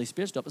that's the Holy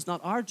Spirit's job. It's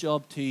not our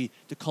job to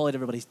call out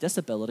everybody's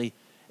disability.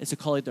 It's to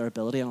call out their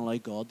ability and allow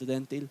God to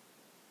then deal.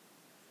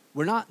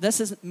 This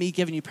isn't me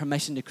giving you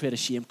permission to create a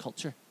shame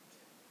culture.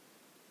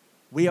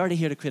 We are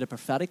here to create a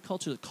prophetic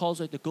culture that calls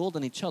out the gold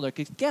in each other.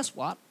 Because guess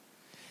what?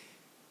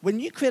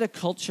 When you create a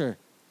culture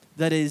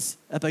that is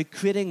about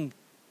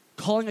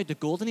calling out the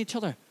gold in each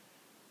other.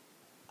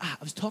 I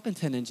was talking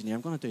to an engineer.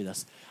 I'm going to do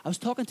this. I was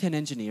talking to an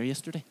engineer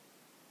yesterday.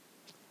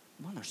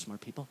 Man, they're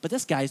smart people. But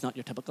this guy's not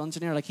your typical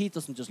engineer. Like, he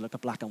doesn't just look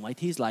at black and white.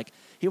 He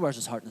wears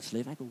his heart on his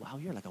sleeve. And I go, wow,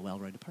 you're like a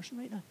well-rounded person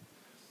right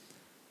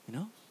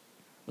now.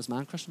 Was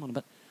man Christian one a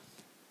bit.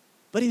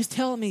 But he was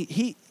telling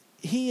me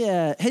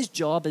his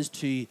job is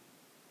to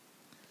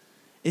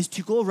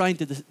go around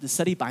to the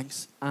city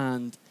banks,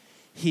 and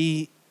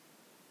I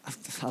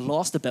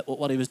lost a bit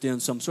what he was doing,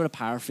 so I'm sort of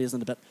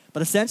paraphrasing a bit.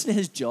 But essentially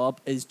his job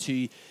is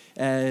to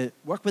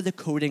work with the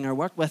coding or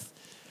work with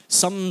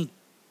some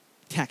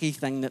techie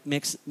thing that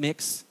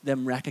makes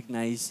them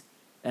recognize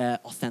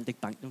authentic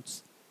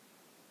banknotes.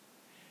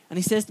 And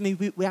he says to me,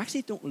 we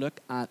actually don't look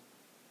at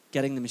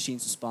getting the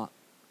machines to spot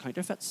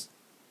counterfeits.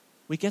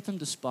 We get them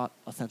to spot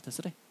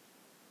authenticity.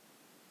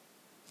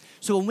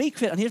 So when we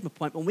create, and here's my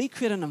point, when we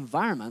create an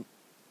environment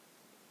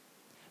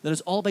that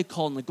is all about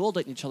calling the gold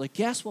out in each other,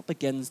 guess what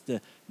begins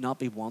to not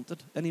be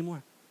wanted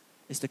anymore?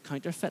 It's the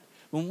counterfeit.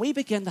 When we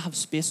begin to have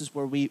spaces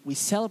where we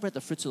celebrate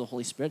the fruits of the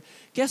Holy Spirit,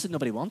 guess what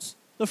nobody wants?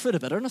 The fruit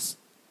of bitterness.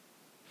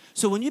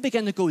 So when you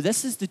begin to go,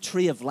 this is the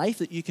tree of life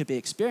that you could be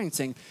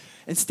experiencing,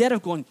 instead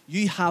of going,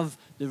 you have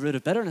the root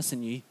of bitterness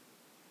in you,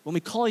 when we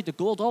call out the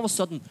gold, all of a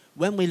sudden,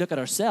 when we look at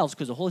ourselves,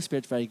 because the Holy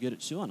Spirit's very good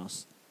at showing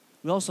us,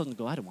 we all of a sudden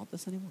go, I don't want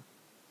this anymore.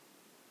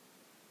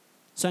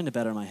 Sounded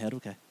better in my head,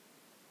 okay.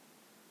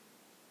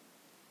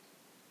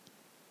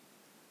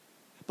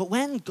 But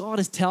when God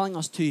is telling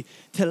us to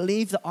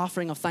leave the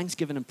offering of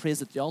thanksgiving and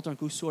praise at the altar and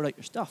go sort out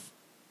your stuff,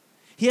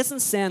 he isn't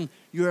saying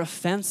your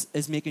offense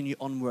is making you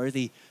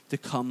unworthy to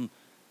come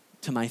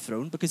to my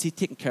throne, because he'd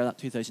taken care of that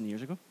 2,000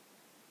 years ago.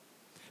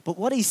 But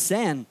what he's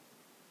saying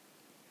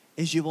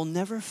is you will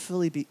never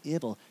fully be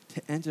able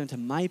to enter into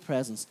my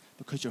presence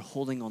because you're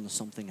holding on to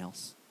something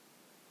else.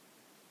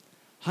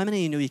 How many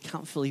of you know you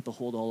can't fully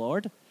behold the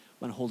Lord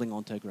when holding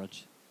on to a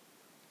grudge?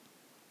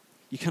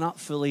 You cannot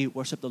fully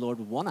worship the Lord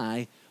with one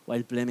eye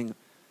while blaming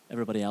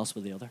everybody else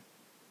with the other.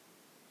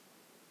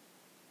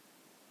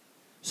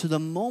 So the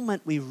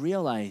moment we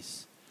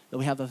realize that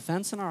we have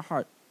offense in our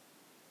heart,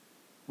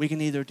 we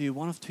can either do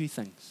one of two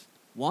things.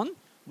 One,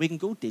 we can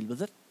go deal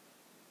with it.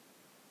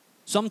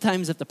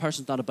 Sometimes if the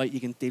person's not about, you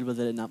can deal with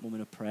it in that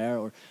moment of prayer,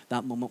 or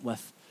that moment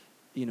with,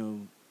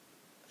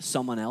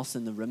 someone else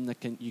in the room that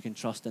you can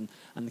trust and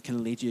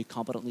can lead you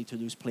competently to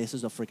those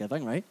places of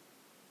forgiving, right?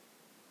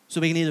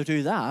 So we can either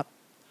do that,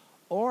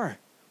 or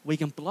we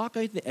can block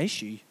out the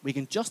issue, we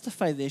can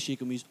justify the issue, we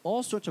can use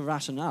all sorts of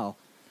rationale,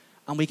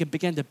 and we can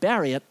begin to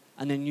bury it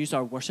and then use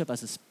our worship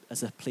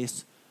as a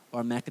place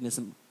or a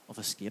mechanism of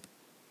escape.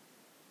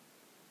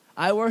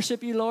 I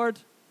worship you, Lord.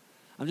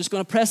 I'm just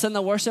going to press in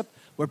the worship.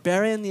 We're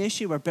burying the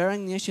issue,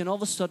 and all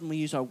of a sudden we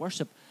use our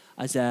worship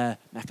as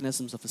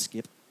mechanisms of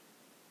escape.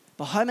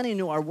 But how many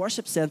know our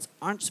worship sets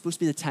aren't supposed to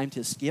be the time to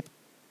escape?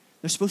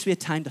 They're supposed to be a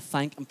time to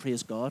thank and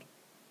praise God.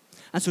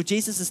 And so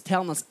Jesus is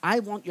telling us, I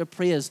want your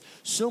praise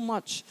so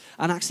much,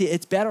 and actually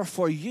it's better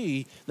for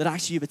you that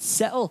actually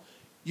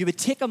you would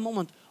take a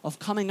moment of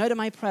coming out of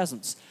my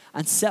presence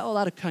and settle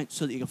that account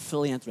so that you can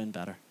fully enter in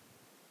better.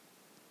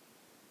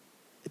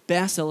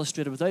 Best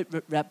illustrated,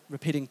 without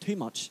repeating too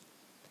much,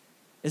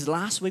 is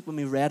last week when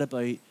we read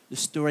about the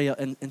story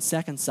in 2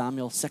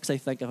 Samuel 6, I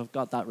think, if I've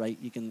got that right,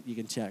 you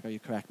can check or you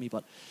correct me,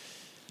 but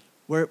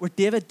where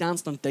David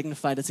danced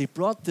undignified as he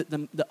brought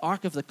the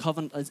Ark of the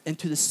Covenant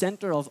into the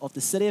center of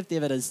the city of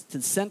David, as to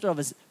the center of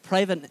his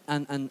private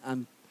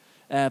and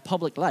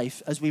public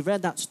life, as we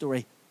read that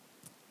story.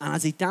 And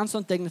as he danced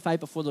undignified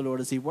before the Lord,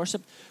 as he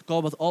worshipped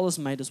God with all his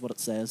might, is what it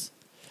says,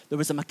 there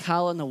was a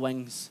Michal in the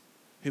wings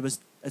who was,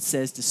 it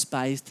says,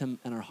 despised him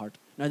in her heart.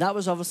 Now that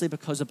was obviously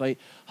because about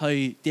how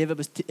David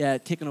was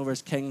taken over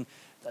as king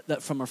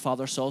that from her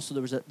father Saul, so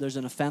there's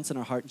an offense in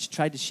her heart, and she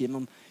tried to shame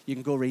him. You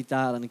can go read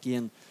that, and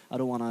again, I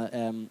don't want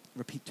to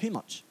repeat too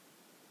much.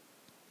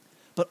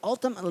 But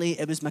ultimately,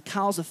 it was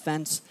Michal's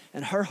offense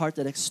in her heart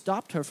that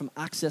stopped her from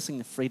accessing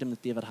the freedom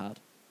that David had.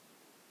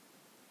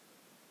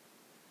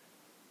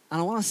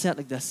 And I want to say it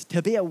like this: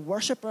 to be a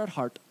worshiper at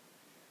heart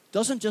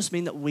doesn't just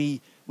mean that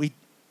we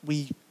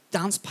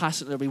dance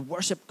passionately, we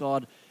worship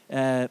God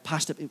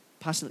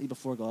passionately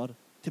before God.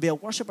 To be a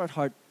worshiper at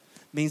heart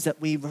means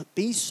that we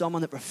be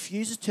someone that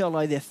refuses to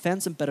allow the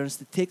offense and bitterness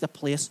to take the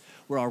place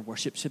where our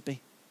worship should be.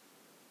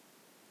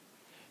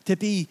 To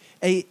be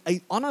a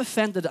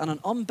unoffended and an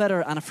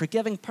unbitter and a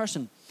forgiving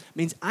person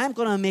means I'm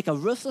going to make a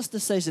ruthless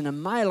decision in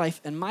my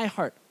life, in my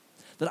heart,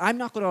 that I'm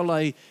not going to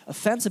allow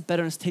offense and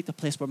bitterness to take the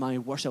place where my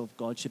worship of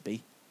God should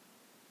be.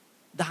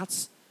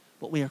 That's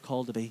what we are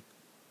called to be.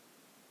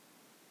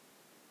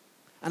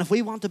 And if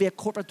we want to be a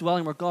corporate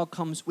dwelling where God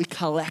comes, we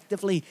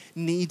collectively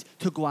need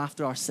to go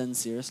after our sins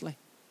seriously.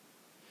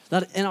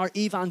 That in our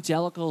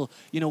evangelical,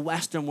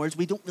 Western words,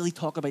 we don't really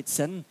talk about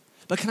sin.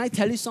 But can I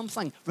tell you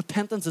something?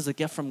 Repentance is a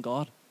gift from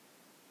God.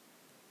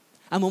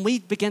 And when we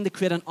begin to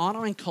create an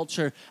honoring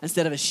culture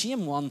instead of a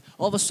shame one,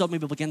 all of a sudden we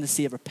will begin to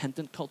see a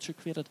repentant culture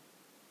created.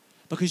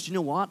 Because you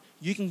know what?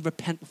 You can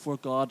repent before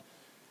God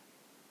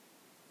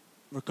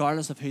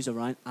regardless of who's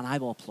around, and I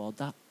will applaud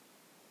that.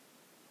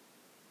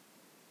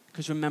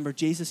 Because remember,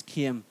 Jesus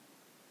came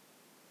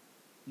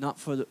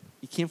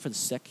he came for the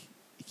sick.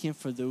 He came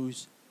for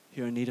those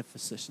who are in need of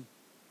physician,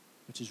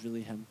 which is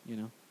really him,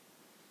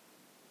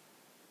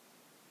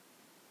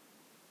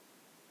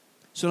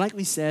 So like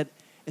we said,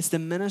 it's the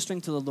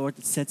ministering to the Lord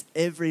that sets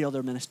every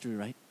other ministry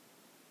right.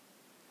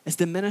 It's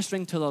the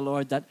ministering to the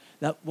Lord that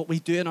what we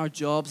do in our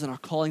jobs and our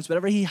callings,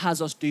 whatever he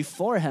has us do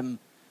for him,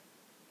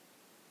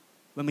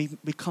 when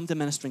we come to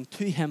ministering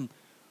to him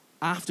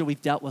after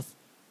we've dealt with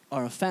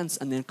our offense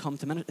and then come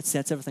to minister, it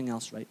sets everything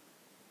else right.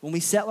 When we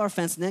settle our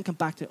offense and then come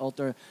back to the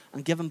altar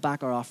and give him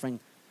back our offering,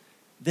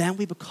 then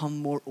we become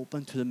more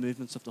open to the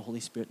movements of the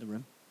Holy Spirit in the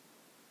room.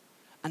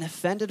 An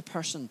offended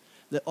person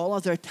that all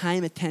of their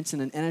time,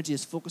 attention, and energy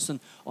is focusing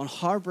on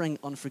harboring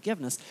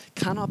unforgiveness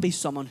cannot be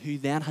someone who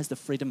then has the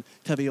freedom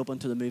to be open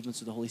to the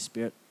movements of the Holy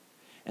Spirit.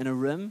 In a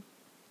room,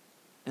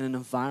 in an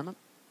environment,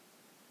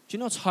 Do you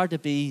know it's hard to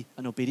be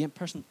an obedient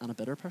person and a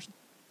bitter person?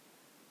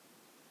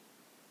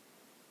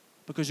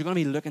 Because you're going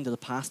to be looking to the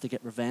past to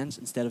get revenge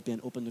instead of being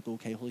open to go,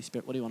 okay, Holy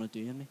Spirit, what do you want to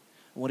do in me?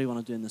 And what do you want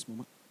to do in this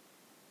moment?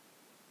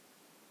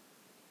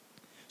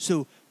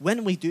 So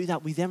when we do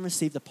that, we then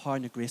receive the power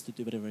and the grace to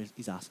do whatever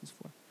he's asking us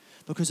for.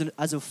 Because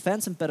as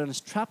offense and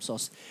bitterness traps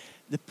us,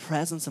 the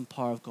presence and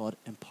power of God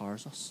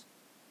empowers us.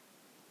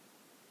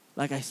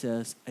 Like I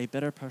says, a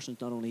bitter person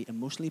is not only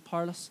emotionally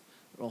powerless,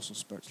 but also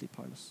spiritually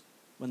powerless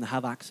when they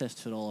have access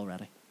to it all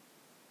already.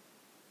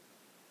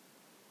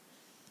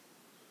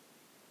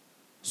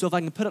 So if I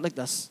can put it like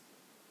this,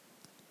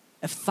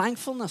 if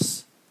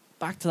thankfulness,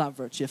 back to that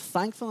virtue, if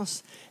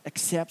thankfulness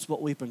accepts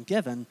what we've been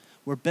given,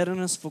 where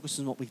bitterness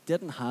focuses on what we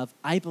didn't have,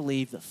 I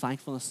believe that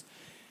thankfulness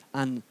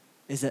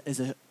is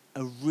a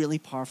really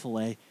powerful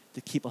way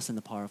to keep us in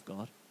the power of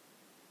God.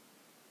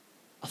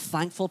 A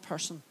thankful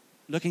person,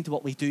 looking to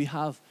what we do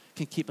have,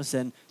 can keep us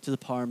in to the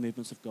power and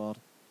movements of God.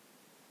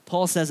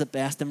 Paul says it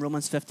best in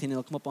Romans 15,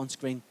 it'll come up on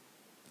screen.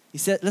 He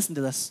said, listen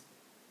to this.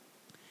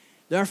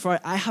 Therefore,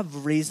 I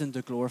have reason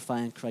to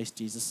glorify in Christ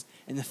Jesus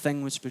in the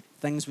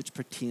things which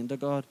pertain to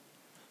God.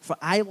 For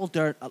I will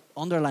dare,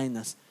 underline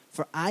this,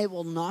 for I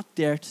will not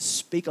dare to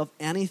speak of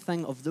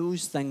anything of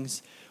those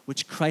things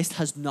which Christ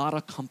has not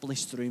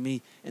accomplished through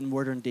me in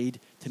word or in deed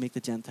to make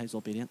the Gentiles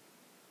obedient.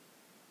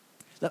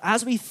 That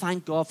as we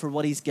thank God for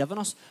what he's given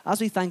us,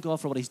 as we thank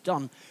God for what he's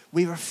done,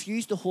 we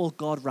refuse to hold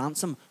God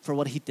ransom for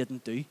what he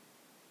didn't do.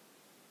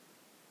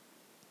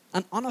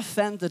 An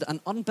unoffended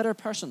and unbitter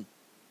person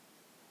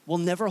will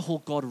never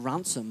hold God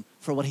ransom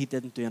for what he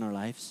didn't do in our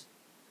lives.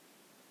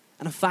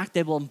 And in fact,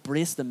 they will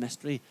embrace the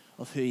mystery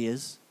of who he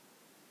is.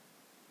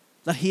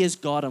 That he is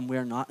God and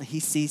we're not. And he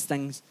sees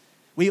things.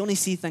 We only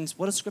see things,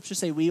 what does Scripture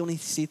say? We only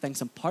see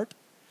things in part,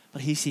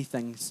 but he sees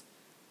things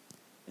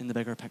in the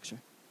bigger picture.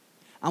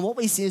 And what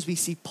we see is we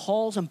see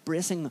Paul's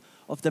embracing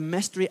of the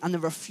mystery and the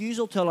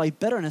refusal to allow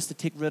bitterness to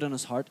take root in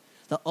his heart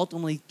that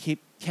ultimately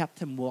kept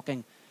him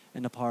walking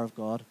in the power of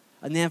God.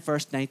 And then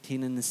verse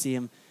 19 in the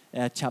same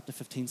chapter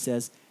 15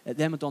 says, it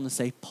then went on to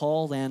say,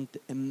 Paul then,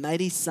 in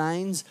mighty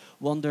signs,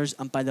 wonders,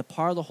 and by the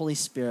power of the Holy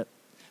Spirit,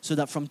 so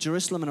that from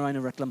Jerusalem and around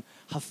Jerusalem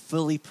have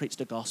fully preached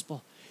the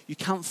gospel. You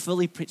can't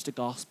fully preach the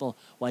gospel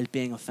while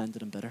being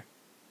offended and bitter.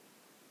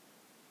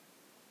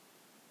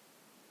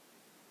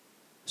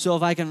 So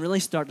if I can really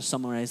start to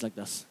summarize like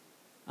this,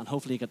 and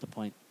hopefully you get the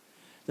point,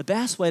 the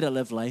best way to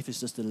live life is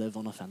just to live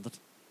unoffended.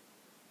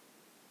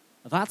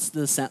 If that's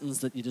the sentence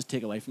that you just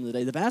take away from the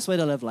day, the best way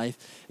to live life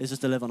is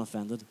just to live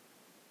unoffended.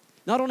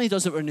 Not only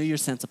does it renew your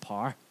sense of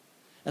power,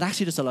 it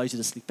actually just allows you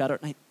to sleep better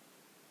at night.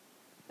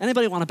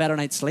 Anybody want a better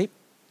night's sleep?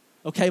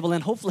 Okay, well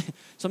then hopefully,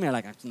 some of you are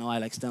like, no, I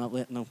like staying up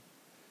late. No.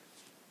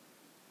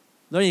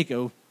 There you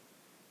go.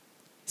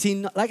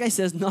 See, like I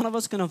said, none of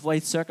us can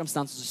avoid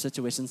circumstances or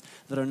situations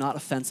that are not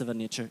offensive in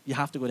nature. You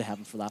have to go to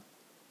heaven for that.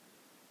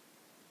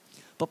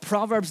 But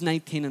Proverbs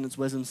 19 in its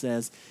wisdom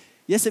says,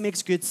 yes, it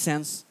makes good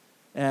sense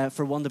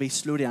for one to be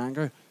slow to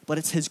anger, but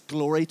it's his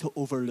glory to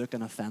overlook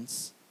an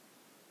offense.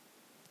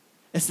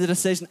 It's the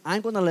decision,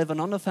 I'm going to live an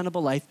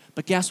unoffendable life,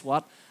 but guess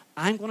what?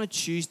 I'm going to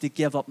choose to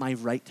give up my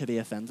right to be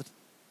offended.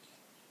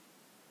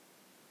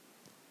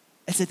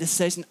 It's a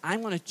decision,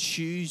 I'm going to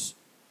choose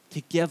to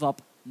give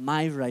up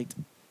my right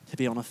to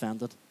be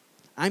unoffended.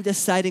 I'm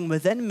deciding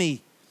within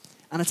me,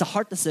 and it's a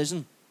heart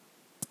decision,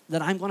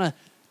 that I'm going to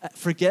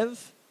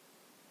forgive,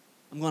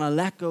 I'm going to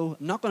let go,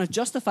 I'm not going to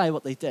justify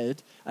what they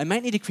did. I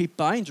might need to create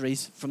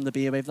boundaries from the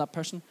behavior of that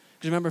person.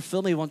 Because remember,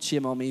 fool me once,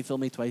 shame on me, fool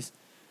me twice.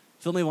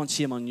 Fool me once,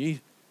 shame on you.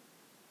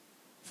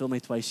 Fool me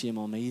twice, shame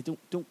on me.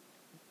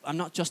 I'm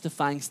not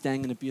justifying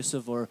staying in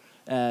abusive or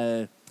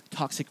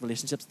toxic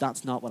relationships.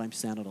 That's not what I'm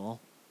saying at all.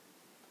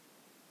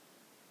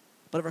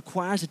 But it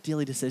requires a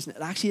daily decision.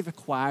 It actually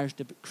requires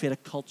to create a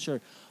culture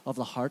of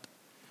the heart.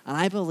 And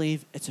I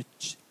believe it's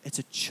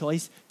a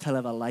choice to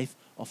live a life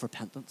of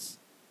repentance.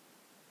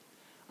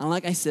 And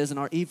like I says, in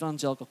our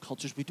evangelical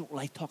cultures, we don't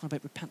like talking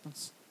about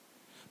repentance.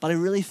 But I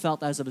really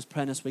felt as I was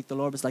praying this week, the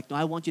Lord was like, no,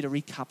 I want you to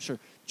recapture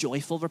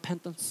joyful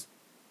repentance.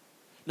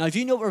 Now, if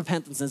you know what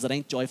repentance is, it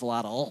ain't joyful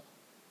at all,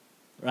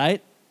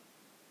 right?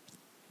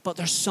 But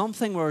there's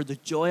something where the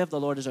joy of the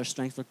Lord is our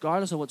strength,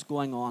 regardless of what's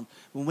going on.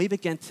 When we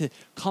begin to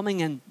coming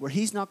in, where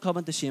he's not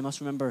coming to shame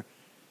us, remember,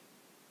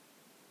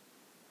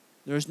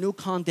 there is no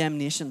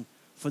condemnation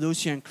for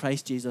those who are in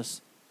Christ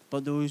Jesus,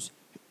 but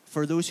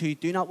for those who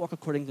do not walk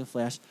according to the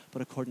flesh,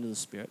 but according to the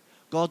Spirit.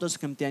 God doesn't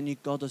condemn you,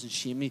 God doesn't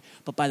shame you,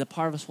 but by the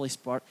power of his Holy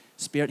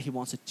Spirit, he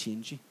wants to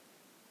change you.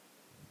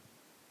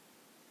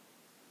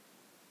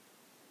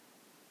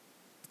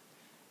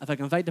 If I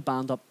can invite the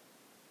band up,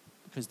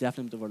 because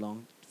definitely we're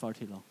far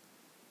too long.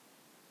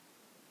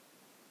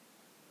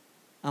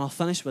 And I'll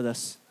finish with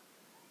this.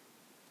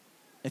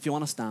 If you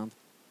want to stand.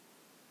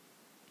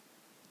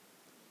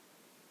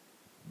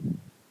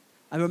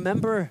 I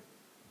remember,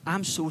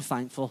 I'm so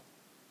thankful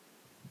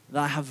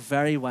that I have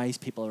very wise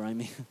people around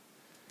me.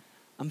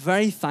 I'm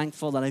very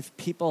thankful that I have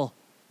people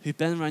who've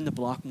been around the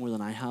block more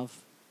than I have.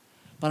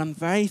 But I'm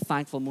very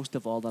thankful most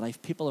of all that I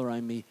have people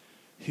around me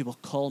who will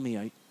call me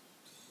out,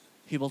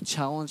 who will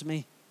challenge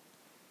me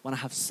when I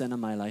have sin in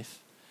my life.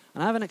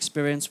 And I have an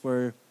experience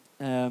where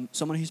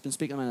someone who's been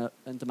speaking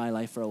into my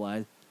life for a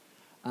while,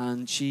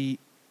 and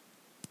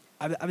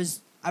I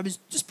was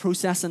just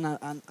processing,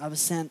 and I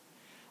was saying,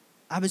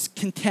 I was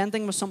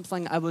contending with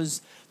something. There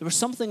was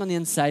something on the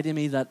inside of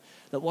me that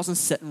wasn't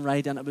sitting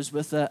right, and it was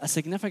with a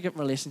significant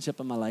relationship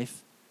in my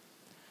life.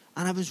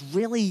 And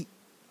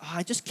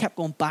I just kept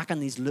going back in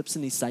these loops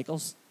and these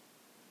cycles.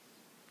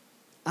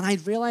 And I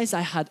realized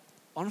I had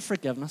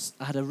unforgiveness,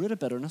 I had a root of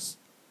bitterness.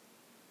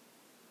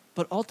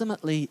 But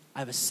ultimately,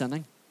 I was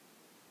sinning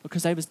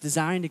because I was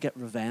desiring to get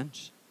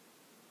revenge.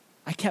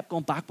 I kept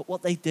going back, but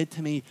what they did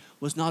to me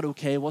was not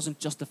okay. It wasn't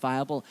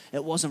justifiable.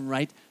 It wasn't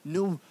right.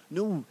 No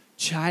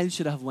child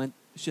should have went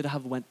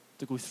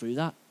to go through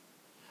that.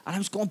 And I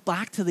was going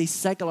back to these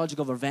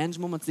psychological revenge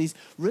moments, these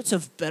roots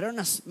of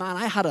bitterness. Man,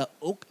 I had an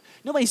oak.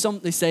 You know why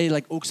they say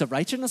like oaks of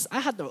righteousness? I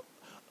had the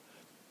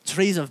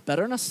trees of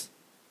bitterness.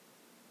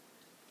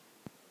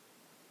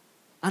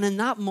 And in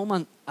that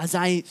moment,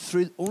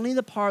 through only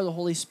the power of the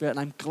Holy Spirit, and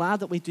I'm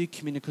glad that we do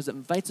communion because it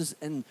invites us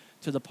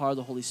into the power of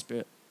the Holy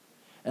Spirit.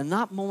 In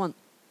that moment,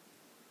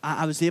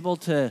 I was able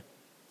to,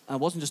 it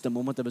wasn't just a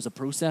moment, there was a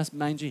process,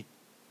 mind you.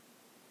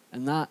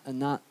 And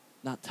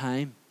that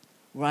time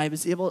where I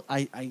was able,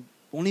 I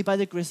only by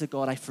the grace of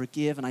God, I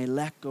forgave and I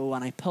let go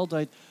and I pulled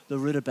out the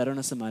root of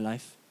bitterness in my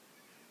life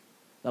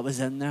that was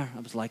in there.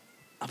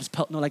 I was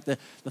putting like the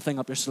thing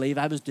up your sleeve.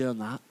 I was doing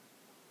that.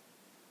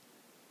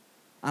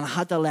 And I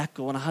had to let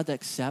go and I had to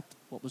accept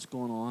what was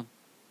going on.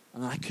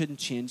 And I couldn't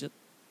change it.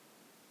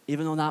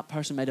 Even though that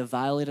person might have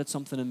violated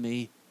something in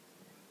me,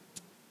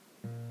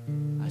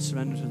 I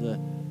surrendered to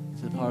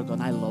the power of God,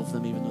 and I love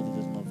them even though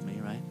they didn't love me,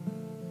 right?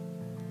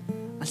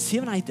 And see,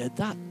 when I did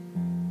that,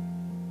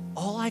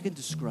 all I can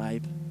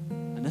describe,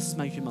 and this is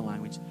my human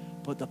language,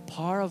 but the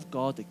power of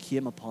God that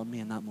came upon me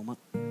in that moment.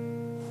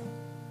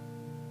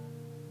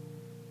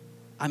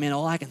 I mean,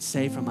 all I can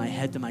say from my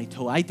head to my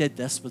toe, I did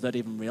this without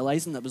even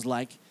realizing. It was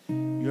like,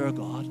 you're a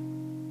God.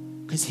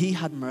 Because he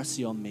had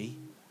mercy on me.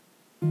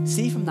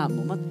 See, from that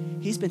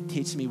moment, he's been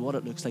teaching me what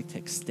it looks like to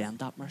extend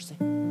that mercy.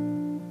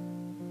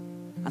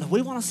 And if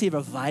we want to see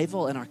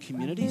revival in our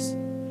communities,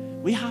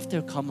 we have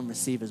to come and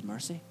receive his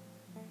mercy.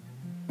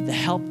 The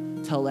help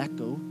to let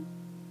go.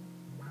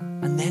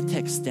 And then to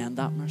extend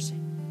that mercy.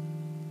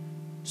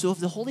 So if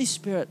the Holy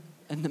Spirit,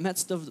 in the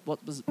midst of what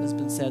has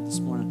been said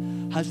this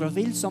morning, has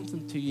revealed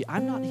something to you,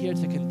 I'm not here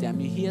to condemn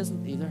you. He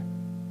isn't either.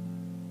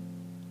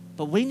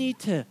 But we need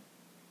to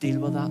deal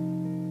with that.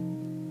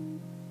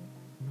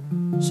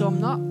 So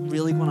I'm not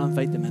really going to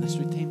invite the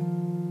ministry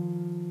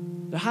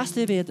team. There has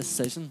to be a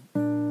decision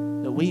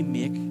that we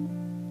make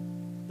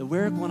that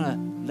we're going to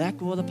let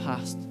go of the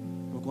past.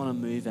 We're going to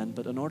move in.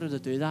 But in order to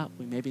do that,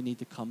 we maybe need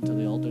to come to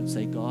the altar and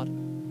say, God,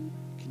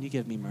 can you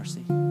give me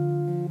mercy?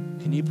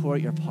 Can you pour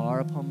out your power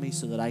upon me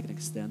so that I can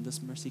extend this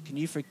mercy? Can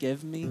you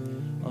forgive me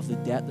of the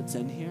debt that's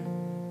in here?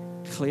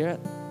 Clear it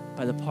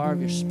by the power of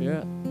your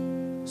Spirit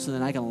so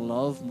that I can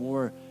love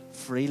more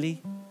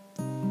freely.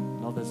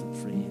 Love isn't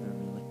free either,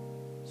 really.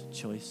 It's a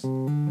choice.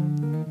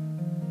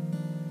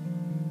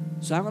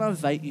 So I'm going to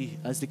invite you,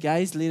 as the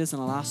guys lead us in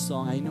the last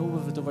song. I know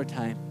we've it over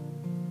time,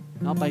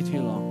 not by too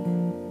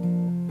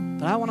long.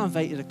 But I want to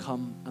invite you to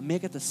come and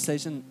make a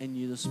decision in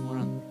you this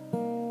morning.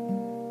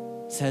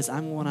 It says,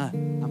 I'm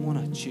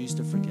gonna choose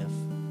to forgive.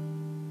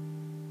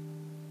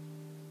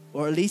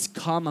 Or at least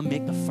come and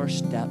make the first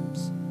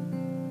steps.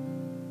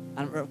 And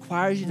it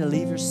requires you to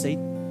leave your seat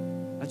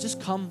and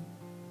just come.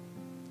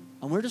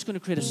 And we're just going to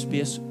create a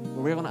space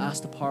where we're going to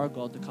ask the power of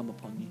God to come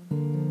upon you.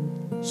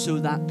 So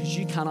that, because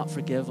you cannot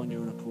forgive on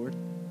your own accord,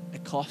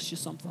 it costs you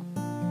something.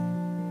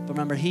 But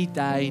remember, he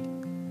died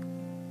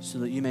so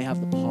that you may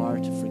have the power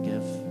to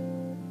forgive.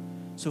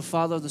 So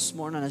Father, this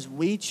morning, as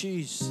we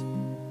choose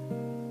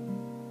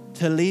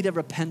to lead a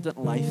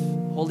repentant life,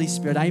 Holy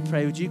Spirit, I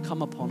pray, would you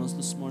come upon us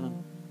this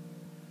morning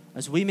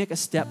as we make a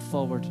step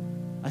forward,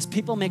 as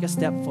people make a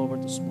step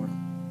forward this morning.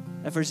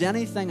 If there's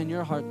anything in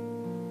your heart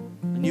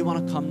and you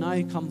want to come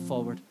now, come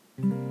forward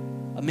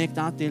and make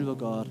that deal with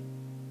God.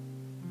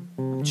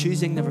 I'm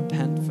choosing to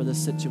repent for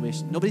this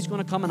situation. Nobody's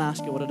going to come and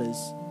ask you what it is.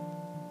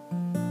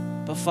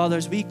 But Father,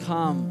 as we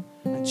come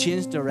and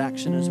change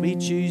direction, as we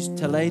choose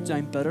to lay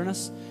down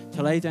bitterness,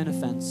 to lay down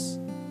offense,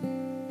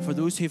 for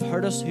those who've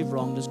hurt us, who've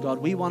wronged us, God,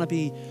 we want to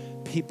be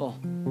people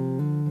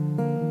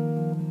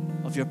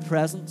of your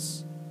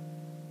presence,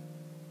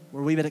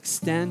 where we would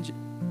extend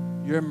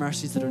your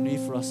mercies that are new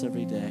for us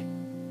every day.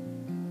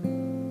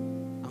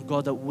 And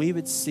God, that we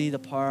would see the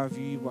power of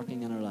you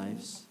working in our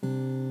lives.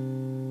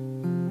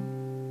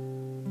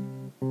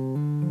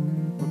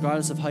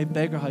 Regardless of how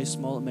big or how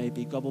small it may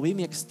be, God, will we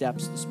make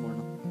steps this morning?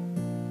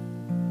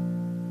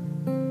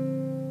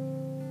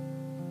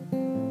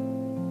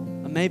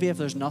 And maybe if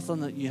there's nothing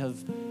that you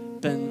have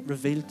been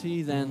revealed to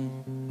you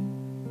then,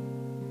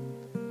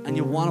 and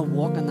you want to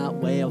walk in that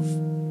way of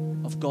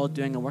God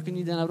doing a work in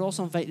you, then I would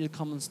also invite you to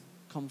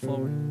come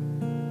forward.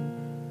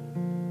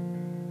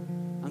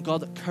 And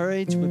God, that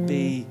courage would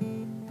be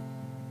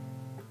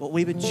what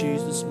we would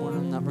choose this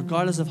morning, that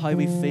regardless of how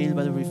we feel,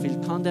 whether we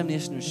feel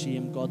condemnation or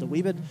shame, God, that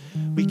we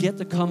get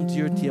to come to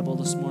your table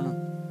this morning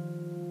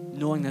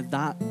knowing that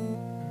that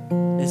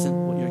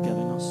isn't what you're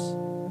giving us.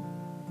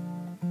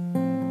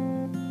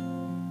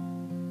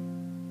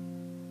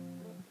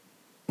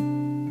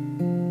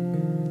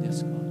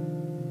 Yes, God.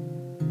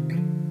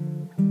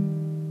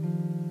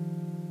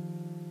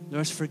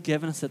 There's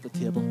forgiveness at the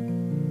table.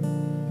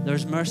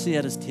 There's mercy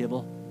at his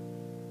table.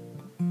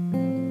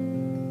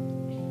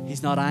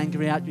 He's not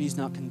angry at you. He's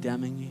not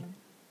condemning you.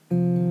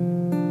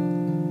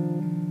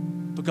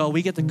 But God,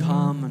 we get to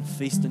come and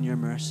feast on your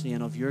mercy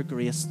and of your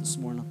grace this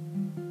morning.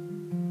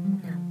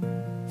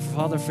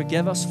 Father,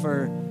 forgive us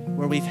for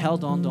where we've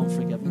held on to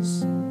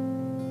unforgiveness,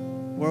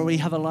 where we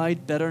have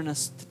allowed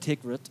bitterness to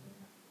take root.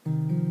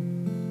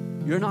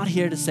 You're not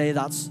here to say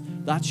that's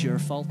your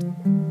fault.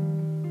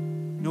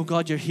 No,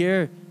 God, you're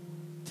here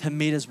to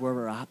meet us where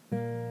we're at.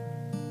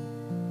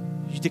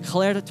 You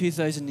declared it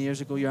 2,000 years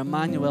ago. You're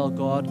Emmanuel,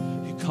 God,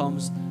 who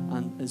comes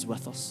and is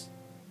with us.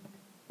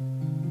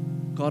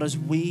 God, as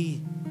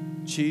we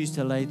choose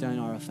to lay down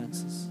our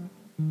offenses,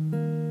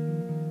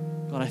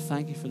 God, I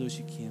thank you for those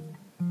who came.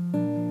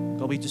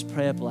 God, we just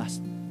pray a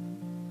blessing.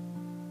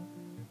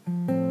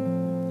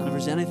 And if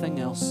there's anything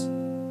else,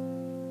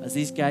 as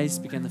these guys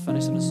begin to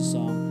finish in us a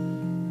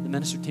song, the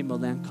minister team will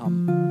then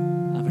come.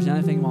 And if there's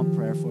anything you want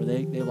prayer for,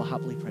 they will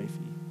happily pray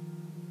for you.